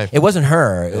 the yeah. life. It wasn't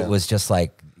her. It was just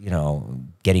like, you know,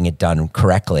 getting it done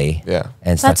correctly. Yeah.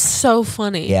 And stuff. That's so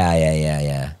funny.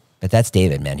 Yeah. But that's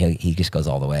David, man. He just goes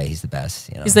all the way. He's the best.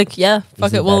 You know. He's like, yeah,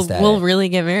 fuck the it. We'll best at we'll it. really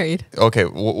get married. Okay,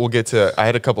 we'll get to. I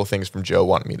had a couple of things from Joe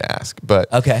wanting me to ask,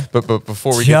 but Okay. but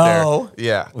before we Joe?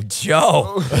 get there,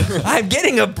 Joe. I'm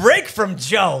getting a break from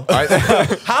Joe.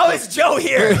 How is Joe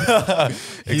here?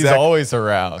 He's always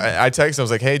around. I texted him. I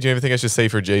was like, "Hey, do you have anything I should say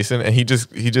for Jason?" And he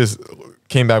just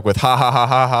came back with ha ha ha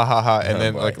ha ha ha ha, and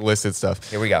then like listed stuff.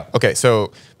 Here we go. Okay,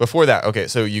 so before that,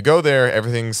 so you go there,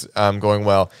 everything's going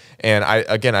well, and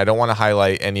I don't want to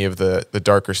highlight any of the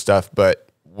darker stuff, but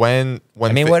when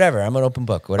I mean, whatever. I'm an open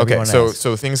book. Whatever you Okay, want to so ask.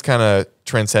 so things kind of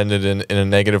transcended in a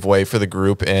negative way for the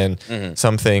group, and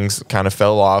some things kind of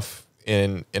fell off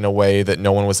in a way that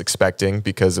no one was expecting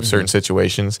because of certain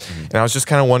situations. And I was just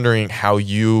kind of wondering how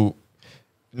you,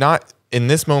 not in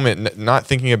this moment, not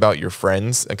thinking about your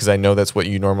friends, because I know that's what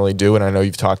you normally do, and I know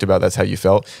you've talked about that's how you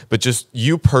felt, but just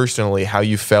you personally, how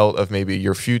you felt of maybe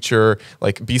your future,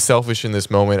 like be selfish in this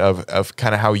moment of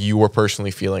kind of how you were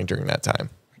personally feeling during that time.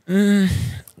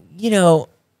 You know,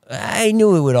 I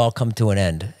knew it would all come to an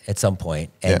end at some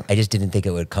point, and I just didn't think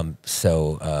it would come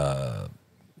so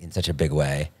in such a big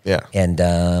way. Yeah. And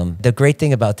the great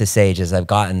thing about this age is I've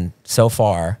gotten so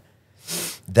far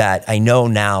that I know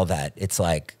now that it's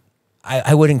like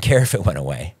I wouldn't care if it went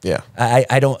away. Yeah.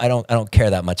 I don't care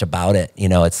that much about it. You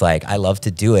know, it's like I love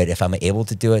to do it. If I'm able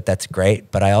to do it, that's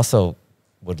great. But I also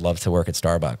would love to work at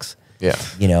Starbucks. Yeah.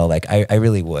 You know, like I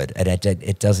really would. And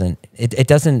it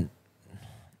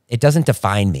doesn't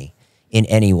define me in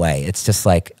any way. It's just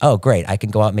like, oh, great. I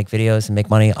can go out and make videos and make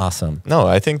money. Awesome. No,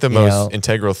 I think the most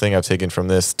integral thing I've taken from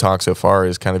this talk so far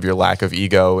is kind of your lack of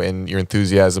ego and your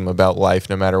enthusiasm about life,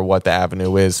 no matter what the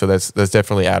avenue is. So that's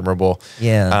definitely admirable.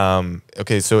 Yeah.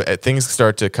 Okay, so things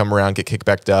start to come around, get kicked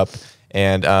back up,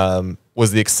 and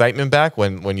was the excitement back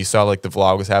when you saw like the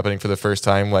vlog was happening for the first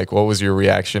time? Like, what was your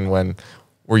reaction when?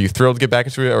 Were you thrilled to get back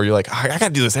into it, or you're like, I gotta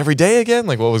do this every day again?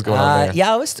 Like, what was going on there?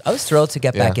 Yeah, I was thrilled to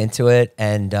get back into it,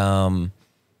 and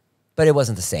but it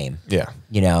wasn't the same. Yeah,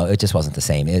 you know, it just wasn't the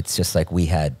same. It's just like we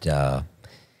had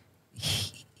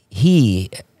he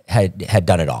had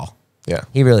done it all. Yeah,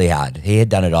 he really had. He had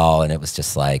done it all, and it was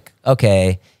just like,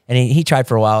 okay. And he tried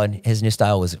for a while, and his new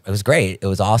style was great. It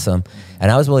was awesome,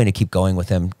 and I was willing to keep going with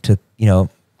him to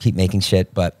keep making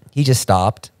shit, but he just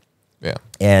stopped. Yeah.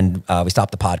 And we stopped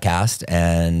the podcast,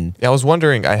 and I was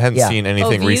wondering, I hadn't seen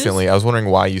anything views? recently. I was wondering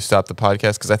why you stopped the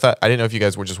podcast, because I didn't know if you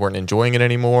guys weren't enjoying it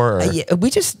anymore. Or? yeah, we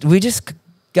just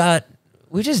done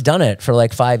it for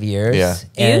like 5 years. Yeah.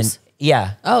 And Views?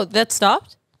 yeah. Oh, that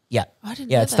stopped? Yeah. I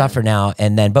didn't yeah, know it's stopped that. for now.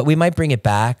 And then, but we might bring it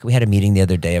back. We had a meeting the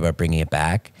other day about bringing it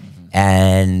back.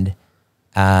 And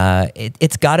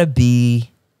it's gotta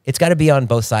be on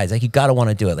both sides. Like, you gotta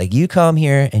want to do it. Like, you come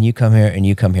here and you come here and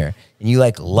you come here and you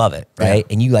like love it, right?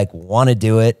 And you like want to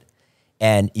do it,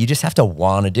 and you just have to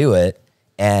want to do it.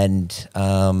 And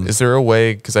is there a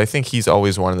way, because I think he's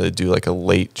always wanted to do like a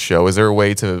late show, is there a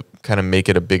way to kind of make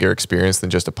it a bigger experience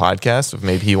than just a podcast? If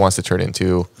maybe he wants to turn it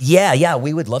into... Yeah,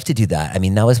 we would love to do that. I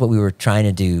mean, that was what we were trying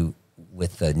to do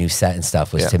with the new set and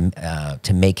stuff, was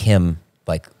to make him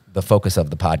like the focus of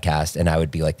the podcast, and I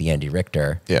would be like the Andy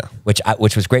Richter. Yeah.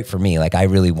 Which was great for me. Like, I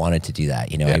really wanted to do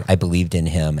that. You know, I believed in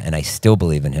him, and I still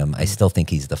believe in him. I still think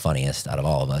he's the funniest out of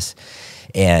all of us.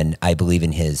 And I believe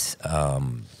in his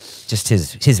just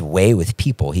his way with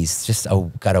people. He's just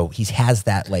he has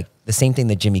that, like, the same thing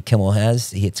that Jimmy Kimmel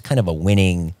has. It's kind of a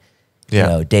winning,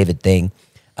 David thing.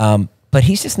 But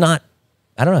he's just not,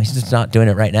 I don't know, he's just not doing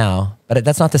it right now. But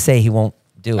that's not to say he won't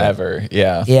do it. Ever,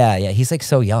 yeah. Yeah. He's like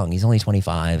so young. He's only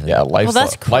 25. Yeah, life's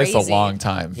that's life's a crazy. long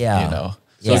time, Yeah. you know.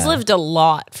 He's lived a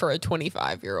lot for a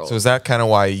 25-year-old. So is that kind of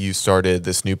why you started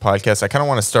this new podcast? I kind of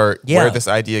want to start where this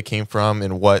idea came from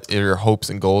and what are your hopes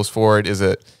and goals for it. Is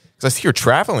it because I see you're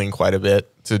traveling quite a bit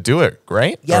to do it,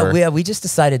 right? Yeah, we just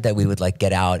decided that we would like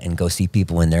get out and go see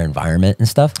people in their environment and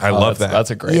stuff. I love that. That's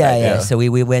a great idea. Yeah. So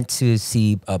we went to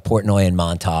see Portnoy and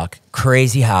Montauk.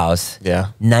 Crazy house. Yeah.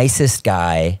 Nicest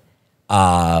guy.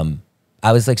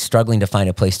 I was like struggling to find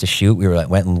a place to shoot. We were like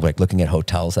went and like looking at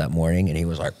hotels that morning, and he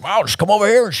was like, "Wow, just come over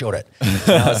here and shoot it."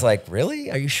 And I was like,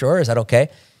 "Really? Are you sure? Is that okay?"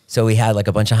 So we had like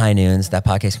a bunch of high noons. That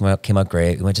podcast came out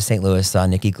great. We went to St. Louis, saw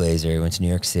Nikki Glazer. We went to New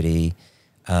York City,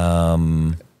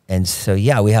 and so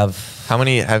we have. How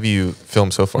many have you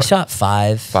filmed so far? We shot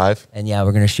 5. 5? And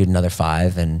we're gonna shoot another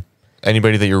 5. And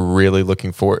anybody that you're really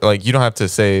looking for, like you don't have to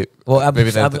say.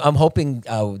 well, I'm hoping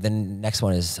the next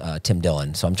one is Tim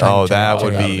Dillon. So I'm trying. Oh, that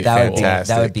would be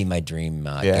fantastic. That would be my dream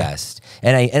guest,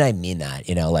 and I mean that.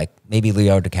 Like maybe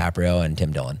Leonardo DiCaprio and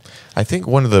Tim Dillon. I think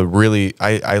one of the really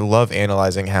I love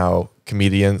analyzing how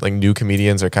comedians, like new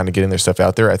comedians, are kind of getting their stuff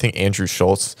out there. I think Andrew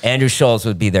Schultz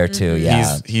would be there too.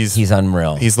 Yeah, he's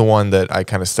unreal. He's the one that I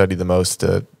kind of study the most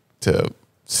to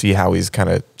see how he's kind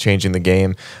of changing the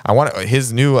game. I want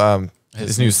his new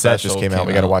set just came out.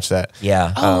 We got to watch that.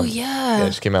 Yeah. Yeah, it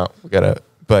just came out. We got to.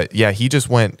 But yeah, he just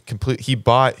went complete. He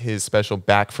bought his special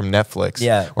back from Netflix,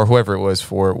 or whoever it was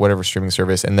for whatever streaming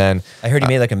service, and then I heard he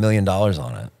made like $1 million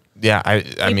on it. Yeah, I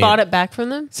mean, he bought it back from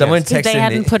them. Someone texted they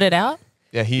hadn't put it out.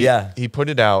 Yeah, he put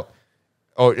it out.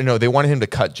 Oh no, they wanted him to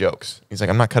cut jokes. He's like,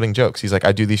 I'm not cutting jokes. He's like,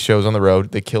 I do these shows on the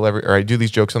road. They kill I do these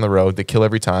jokes on the road. They kill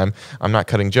every time. I'm not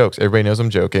cutting jokes. Everybody knows I'm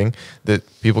joking. That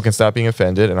people can stop being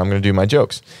offended, and I'm going to do my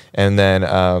jokes. And then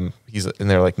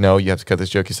they're like, no, you have to cut this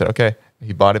joke. He said, okay.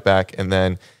 He bought it back, and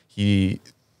then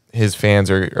his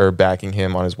fans are backing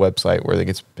him on his website where they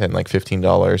get spent like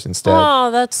 $15 instead.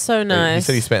 Oh, that's so nice. He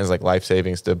said he spent his like life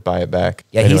savings to buy it back.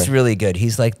 Yeah, anyway. He's really good.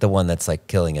 He's like the one that's like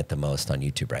killing it the most on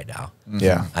YouTube right now.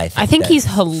 Yeah. I think he's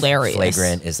hilarious.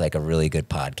 Flagrant is like a really good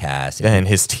podcast. Yeah, and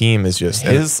his team is just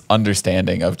his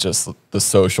understanding of just the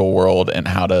social world and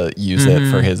how to use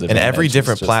it for his advantage. And every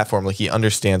different platform, like he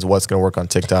understands what's going to work on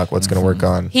TikTok, what's going to work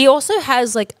on. He also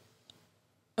has like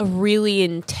a really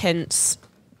intense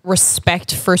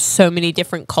respect for so many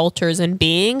different cultures and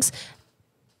beings,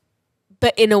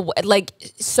 but in a way, like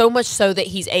so much so that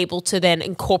he's able to then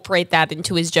incorporate that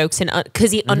into his jokes, and because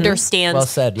he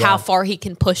understands how far he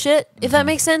can push it, if that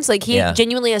makes sense. Like he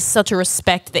genuinely has such a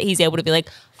respect that he's able to be like,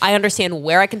 I understand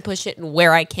where I can push it and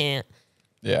where I can't.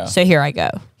 Yeah. So here I go.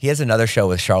 He has another show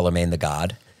with Charlemagne the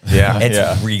God. Yeah.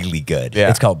 It's really good. Yeah.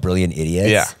 It's called Brilliant Idiots.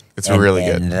 Yeah. It's really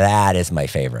good. And that is my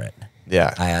favorite.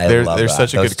 Yeah, I love they're that.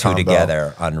 such a Those good two combo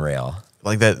together, unreal.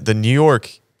 Like that, the New York,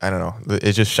 I don't know,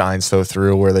 it just shines so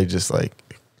through where they just like.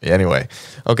 Anyway,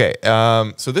 okay.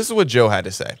 So this is what Joe had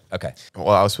to say. Okay. Well,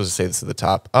 I was supposed to say this at the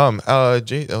top.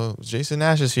 Jason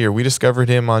Nash is here. We discovered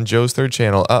him on Joe's third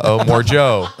channel. More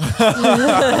Joe.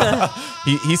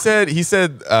 he said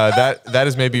that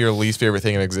is maybe your least favorite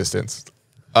thing in existence.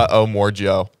 More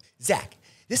Joe. Zach,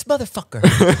 this motherfucker,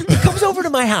 he comes over to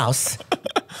my house.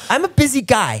 I'm a busy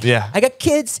guy. Yeah. I got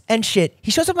kids and shit.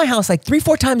 He shows up at my house like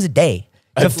 3-4 times a day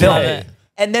to film it.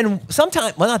 And then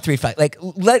sometime, well, not 3, 5, like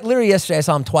literally yesterday I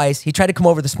saw him twice. He tried to come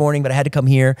over this morning, but I had to come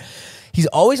here. He's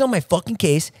always on my fucking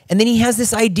case. And then he has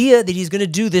this idea that he's going to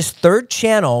do this third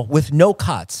channel with no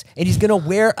cuts. And he's going to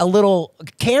wear a little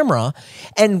camera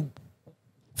and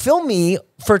film me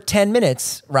for 10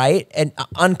 minutes, right? And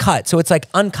uncut. So it's like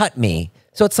uncut me.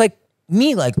 So it's like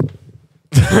me like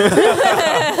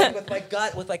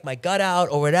with my gut out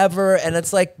or whatever, and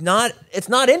it's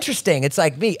not interesting. It's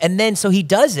like me. And then so he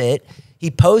does it,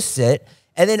 he posts it,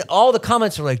 and then all the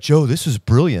comments are like, Joe, this is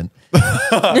brilliant.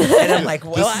 And I'm like,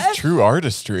 well, this is true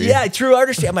artistry. Yeah, true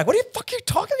artistry. I'm like, what the fuck are you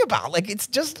talking about? Like, it's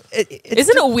just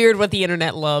isn't it weird what the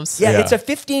internet loves? Yeah, it's a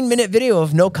 15-minute video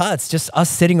of no cuts, just us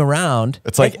sitting around.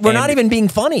 It's like we're not even being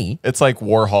funny. It's like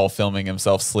Warhol filming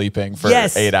himself sleeping for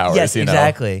 8 hours. Yes, you know?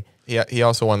 Exactly. Yeah, he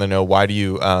also wanted to know, why do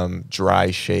you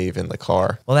dry shave in the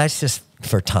car? Well, that's just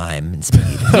for time and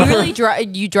speed. You really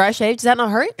dry shave? Does that not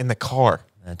hurt? In the car.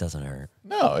 That doesn't hurt.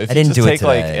 No, if I you didn't just do it take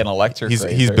like today. an electric razor.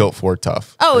 He's built for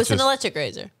tough. Oh, it's an electric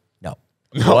razor. No.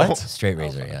 What? Straight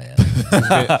razor,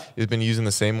 yeah. He's been using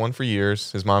the same one for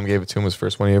years. His mom gave it to him. It was the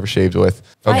first one he ever shaved with.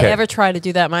 If I ever try to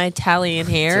do that, my Italian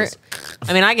hair,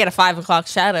 I mean, I get a 5 o'clock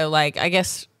shadow. Like, I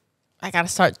guess I got to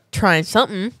start trying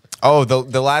something. Oh,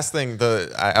 the last thing,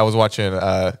 I was watching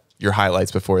your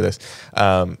highlights before this.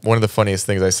 One of the funniest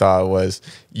things I saw was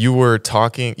you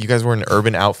guys were in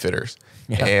Urban Outfitters.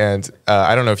 And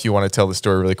I don't know if you want to tell the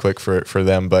story really quick for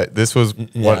them, but this was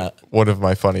one of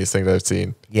my funniest things I've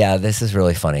seen. Yeah, this is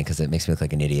really funny because it makes me look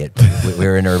like an idiot. We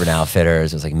were in Urban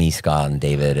Outfitters. It was like me, Scott, and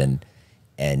David, and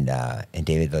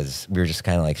David was. We were just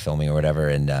kind of like filming or whatever,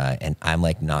 and I'm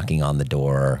like knocking on the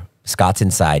door. Scott's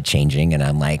inside changing, and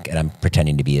I'm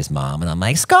pretending to be his mom, and I'm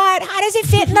like, Scott, how does it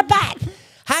fit in the butt?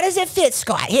 How does it fit,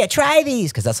 Scott? Here, try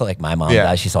these, because that's what like my mom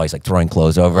does. She's always like throwing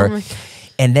clothes over,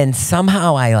 and then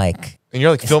somehow I like. And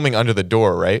you're like filming under the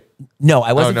door, right? No,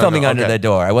 I wasn't filming under the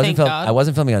door. I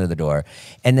wasn't filming under the door.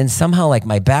 And then somehow like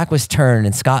my back was turned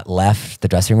and Scott left the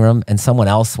dressing room and someone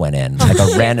else went in, like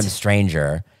a random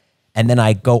stranger. And then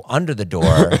I go under the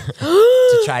door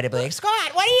to try to be like,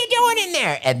 Scott, what are you doing in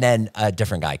there? And then a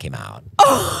different guy came out.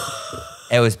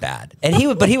 It was bad. And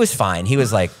he was fine. He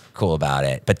was like cool about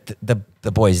it. But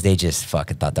the boys, they just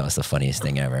fucking thought that was the funniest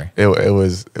thing ever. It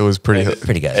was pretty good.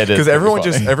 Because everyone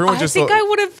just I think I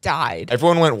would have died.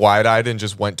 Everyone went wide-eyed and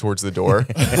just went towards the door.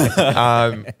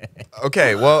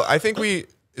 Okay, well, I think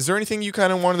is there anything you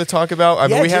kind of wanted to talk about? I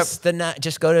mean,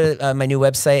 just go to my new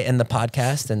website and the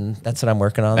podcast, and that's what I'm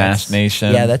working on. Nash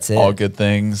Nation. Yeah, that's it. All good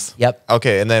things. Yep.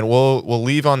 Okay, and then we'll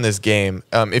leave on this game.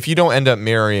 If you don't end up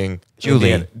marrying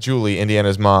Julie,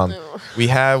 Indiana's mom, we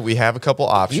have a couple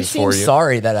options for you. You seem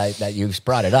sorry that you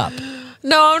brought it up.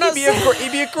 No, I'm not.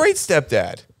 He'd be a great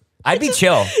stepdad. I'd be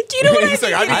chill. Do you know what I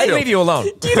think? I'd leave you alone.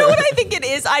 Do you know what I think it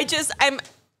is?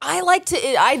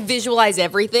 I visualize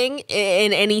everything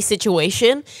in any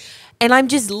situation. And I'm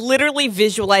just literally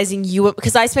visualizing you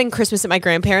because I spend Christmas at my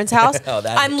grandparents' house.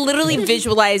 I'm literally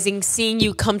visualizing seeing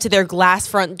you come to their glass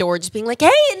front door, just being like,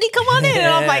 "Hey, Indy, come on in." And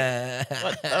I'm like,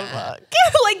 "What the fuck?"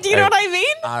 Like, do you know what I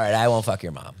mean? All right, I won't fuck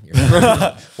your mom.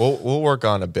 We'll work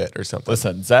on a bit or something.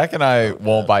 Listen, Zach and I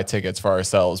won't buy tickets for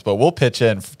ourselves, but we'll pitch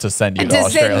in to send you to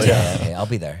Australia. Yeah, I'll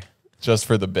be there. Just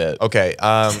for the bit. Okay,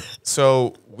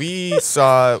 so we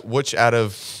saw which out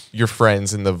of your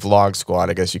friends in the vlog squad,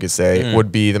 I guess you could say, would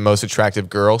be the most attractive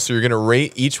girl. So you're gonna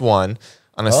rate each one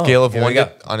on a scale of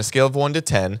 1 to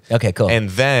 10. Okay, cool. And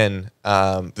then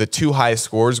the two highest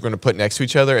scores we're gonna put next to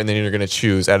each other, and then you're gonna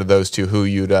choose out of those two who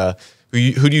you'd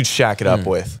shack it up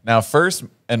with. Now, first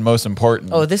and most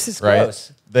important. Oh, this is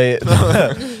gross. They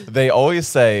always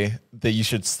say that you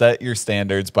should set your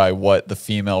standards by what the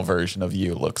female version of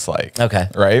you looks like. Okay.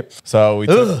 Right? So we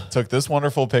took this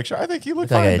wonderful picture. I think you look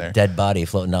fine like there. a dead body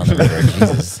floating down the river.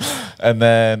 Jesus. And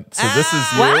then, so this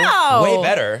is you. Wow. Way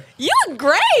better. You look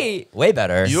great. Way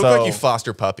better. You look like you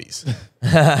foster puppies. You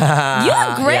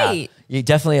look great. Yeah. You're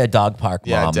definitely a dog park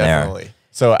mom definitely. there.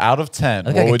 So out of 10,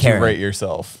 Look what like a would you Karen. rate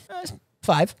yourself?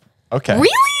 5. Okay.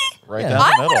 Really? Right Yeah. down the I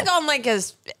middle. would have gone like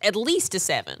at least a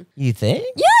 7. You think?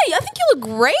 Yeah, I think you look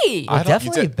great. I don't-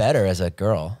 Definitely you better as a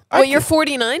girl. What, you're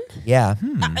 49? Yeah.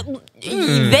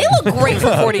 They look great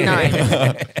for 49.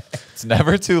 It's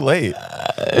never too late.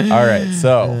 All right.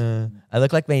 So, I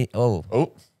look like me.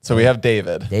 Oh, so we have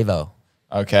David. Davo.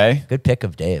 Okay. Good pick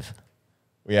of Dave.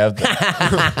 We have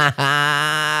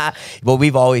Well,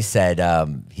 we've always said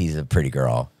he's a pretty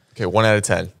girl. Okay, 1 out of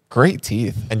 10. great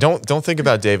teeth. And don't think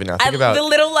about David now. Think about the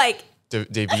little like.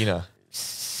 Davina.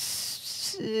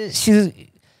 She's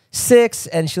 6,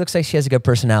 and she looks like she has a good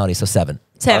personality. So 7.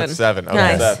 7. 7.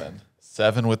 Okay. Nice.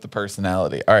 7 with the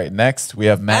personality. All right. Next, we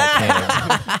have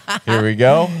Matt King. Here we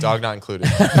go. Dog not included.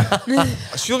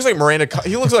 She looks like Miranda.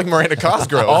 He looks like Miranda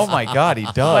Cosgrove. Oh my God, he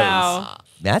does. Wow.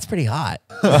 That's pretty hot.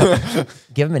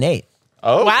 Give him an 8.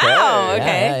 Okay. Wow.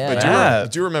 Okay. Yeah.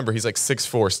 But do remember he's like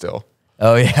 6'4" still.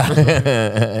 Oh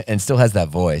yeah, and still has that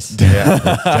voice.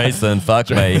 Yeah. Jason, fuck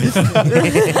me.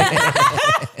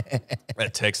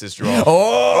 That Texas draw.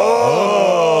 Oh,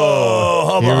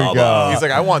 Here we go. He's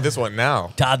like, I want this one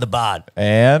now. Todd the Bod.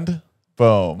 And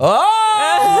boom.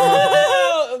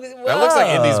 Oh, That looks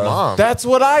like Indy's mom. That's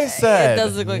what I said. It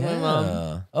does look like my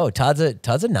mom. Oh, Todd's a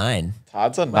 9.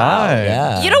 Todd's a 9.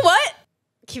 Yeah. You know what?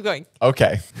 Keep going.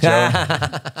 Okay.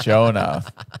 Jonah.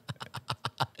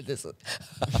 This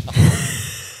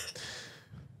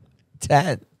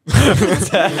 10.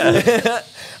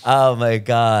 Oh my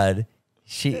God.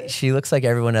 She looks like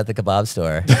everyone at the kebab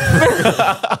store.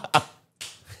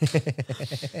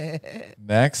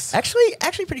 Next. Actually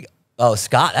pretty good. Oh,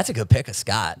 Scott. That's a good pick of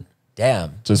Scott.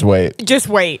 Damn. Just wait. Just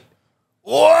wait.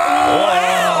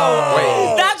 Whoa!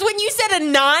 Wait. That's when you said a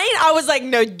 9. I was like,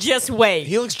 no, just wait.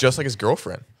 He looks just like his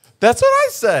girlfriend. That's what I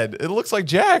said. It looks like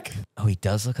Jack. Oh, he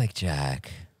does look like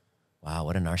Jack. Wow,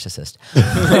 what a narcissist.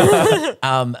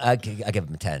 I give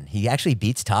him a 10. He actually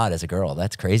beats Todd as a girl.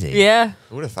 That's crazy. Yeah.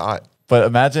 Who would have thought? But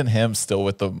imagine him still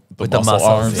with the muscle muscles,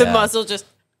 arms. The Yeah. muscle just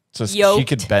Just yoked. she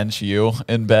could bench you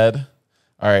in bed.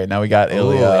 All right, now we got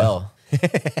Ooh, Ilya. Ill.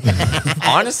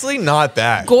 Honestly, not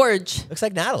bad. Gorge. Looks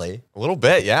like Natalie. A little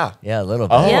bit, yeah. Yeah, a little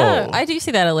bit. Oh. Yeah, I do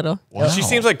see that a little. She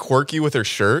seems like quirky with her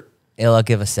shirt. I'll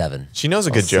give a 7. She knows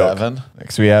a good joke. 7.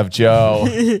 Next we have Joe.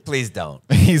 Please don't.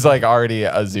 He's like already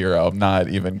a 0. I'm not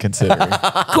even considering. Gorge.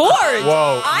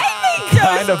 Whoa. I think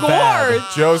Joe's Kinda bad. gorge.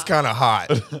 Joe's kind of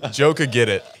hot. Joe could get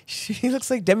it. She looks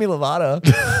like Demi Lovato.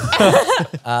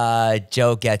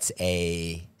 Joe gets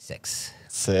a 6.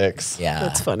 6. Yeah.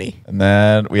 That's funny. And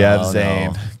then we have Oh,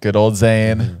 Zane. no. Good old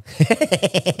Zane.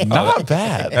 Not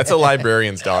bad. That's a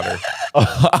librarian's daughter.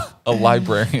 A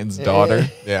librarian's daughter.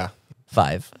 Yeah.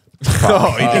 5.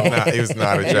 Oh, he did not. He was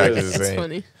not attracted to That's Zane.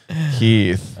 funny.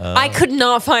 Heath. I could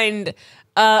not find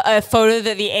a photo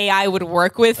that the AI would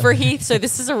work with for Heath, so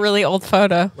this is a really old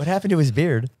photo. What happened to his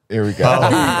beard? Here we go.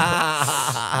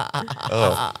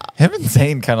 Him and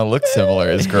Zane kind of look similar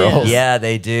as girls. Yeah,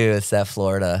 they do. It's that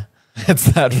Florida. It's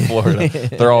that Florida.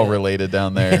 They're all related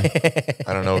down there.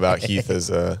 I don't know about Heath as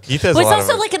Heath has But a it's lot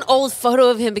also of like an old photo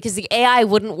of him because the AI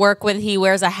wouldn't work when he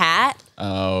wears a hat.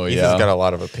 Oh, Heath yeah. has got a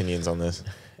lot of opinions on this.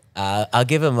 I'll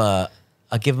give him a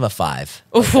 5.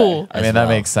 Ooh. I mean, that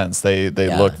makes sense. They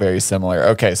Yeah. look very similar.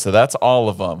 Okay, so that's all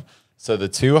of them. So the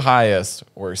 2 highest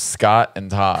were Scott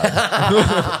and Todd.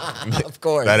 Of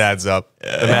course. That adds up.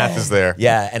 The math is there.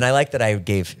 Yeah, and I like that I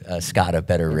gave Scott a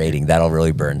better rating. That'll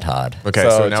really burn Todd. Okay, So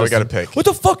so now we just- got to pick. What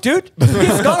the fuck, dude? Give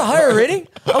Scott a higher rating?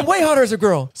 I'm way hotter as a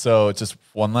girl. So just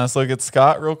one last look at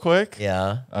Scott real quick.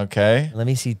 Yeah. Okay. Let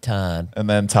me see Todd. And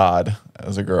then Todd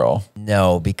as a girl.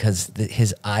 No, because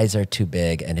his eyes are too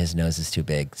big and his nose is too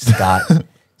big.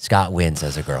 Scott wins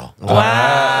as a girl.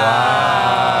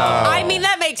 I mean,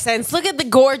 that makes sense. Look at the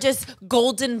gorgeous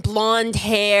golden blonde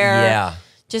hair. Yeah.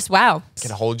 Just wow.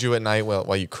 Can hold you at night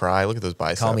while you cry. Look at those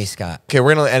biceps. Call me Scott. Okay,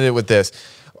 we're gonna end it with this.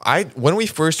 When we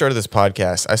first started this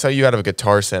podcast, I saw you out of a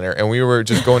Guitar Center, and we were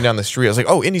just going down the street. I was like,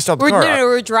 "Oh, Indy, stop the car!"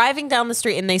 We're driving down the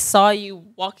street and they saw you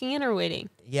walking in or waiting.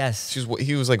 Yes.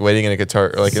 He was like waiting in a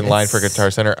guitar, like in line for a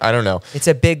Guitar Center. I don't know. It's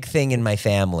a big thing in my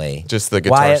family. Just the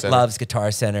Guitar Wyatt Center. loves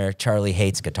Guitar Center. Charlie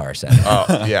hates Guitar Center.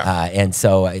 Oh yeah. And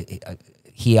so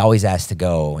he always asked to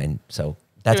go. And so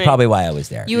that's Right. probably why I was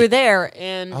there. You were there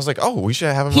and I was like, "Oh, we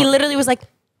should have him." he on. literally was like,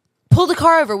 pull the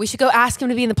car over. We should go ask him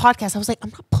to be in the podcast. I was like,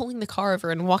 I'm not pulling the car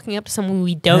over and walking up to someone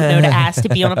we don't know to ask to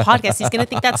be on a podcast. He's going to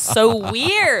think that's so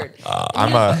weird.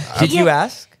 Did you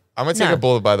ask? I'm gonna take No. a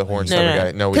bullet by the horns, No, type no, of no.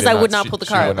 guy. No, we 'Cause did I not. would not She- pull the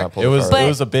she car would over. not pull It the was car But- it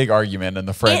was a big argument in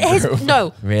the friend It has, group.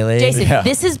 no. Really? Jason, Yeah.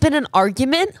 this has been an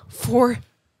argument for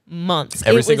months.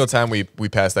 Every It single was- time we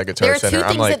passed that Guitar There are two Center, I'm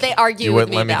things like, that they argue you with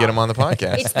wouldn't me let me about. get him on the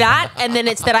podcast. It's that, and then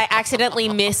it's that I accidentally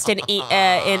missed an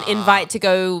invite to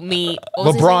go meet what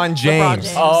was his LeBron name?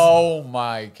 James. Oh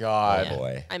my God.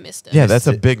 Boy. I missed it. Yeah, that's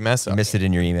a big mess up. You missed it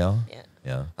in your email? Yeah.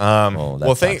 Yeah. Well,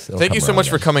 that thank sucks. It'll you come so much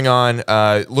around for coming on.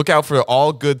 Look out for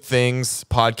All Good Things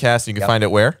podcast. You can find it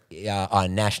where? Yeah,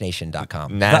 on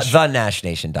nashnation.com. Nash-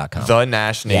 TheNashNation.com.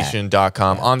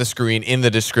 TheNashNation.com on the screen, in the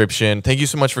description. Thank you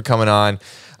so much for coming on.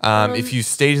 If you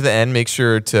stay to the end, make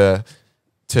sure to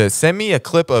send me a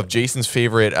clip of Jason's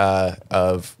favorite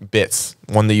of bits,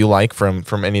 one that you like from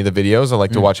any of the videos. I'd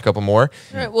like to watch a couple more.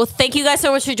 All right. Well, thank you guys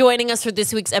so much for joining us for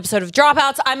this week's episode of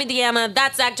Dropouts. I'm Indiana.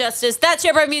 That's Zach Justice. That's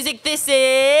Shepherd Music. This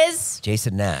is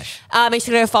Jason Nash. Make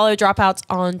sure to follow Dropouts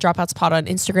on Dropouts Pod on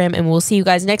Instagram, and we'll see you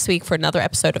guys next week for another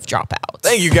episode of Dropouts.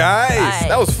 Thank you, guys. Bye.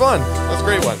 That was fun. That was a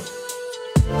great one.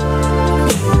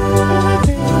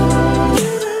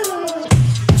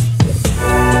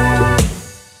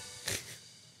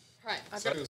 All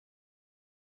right.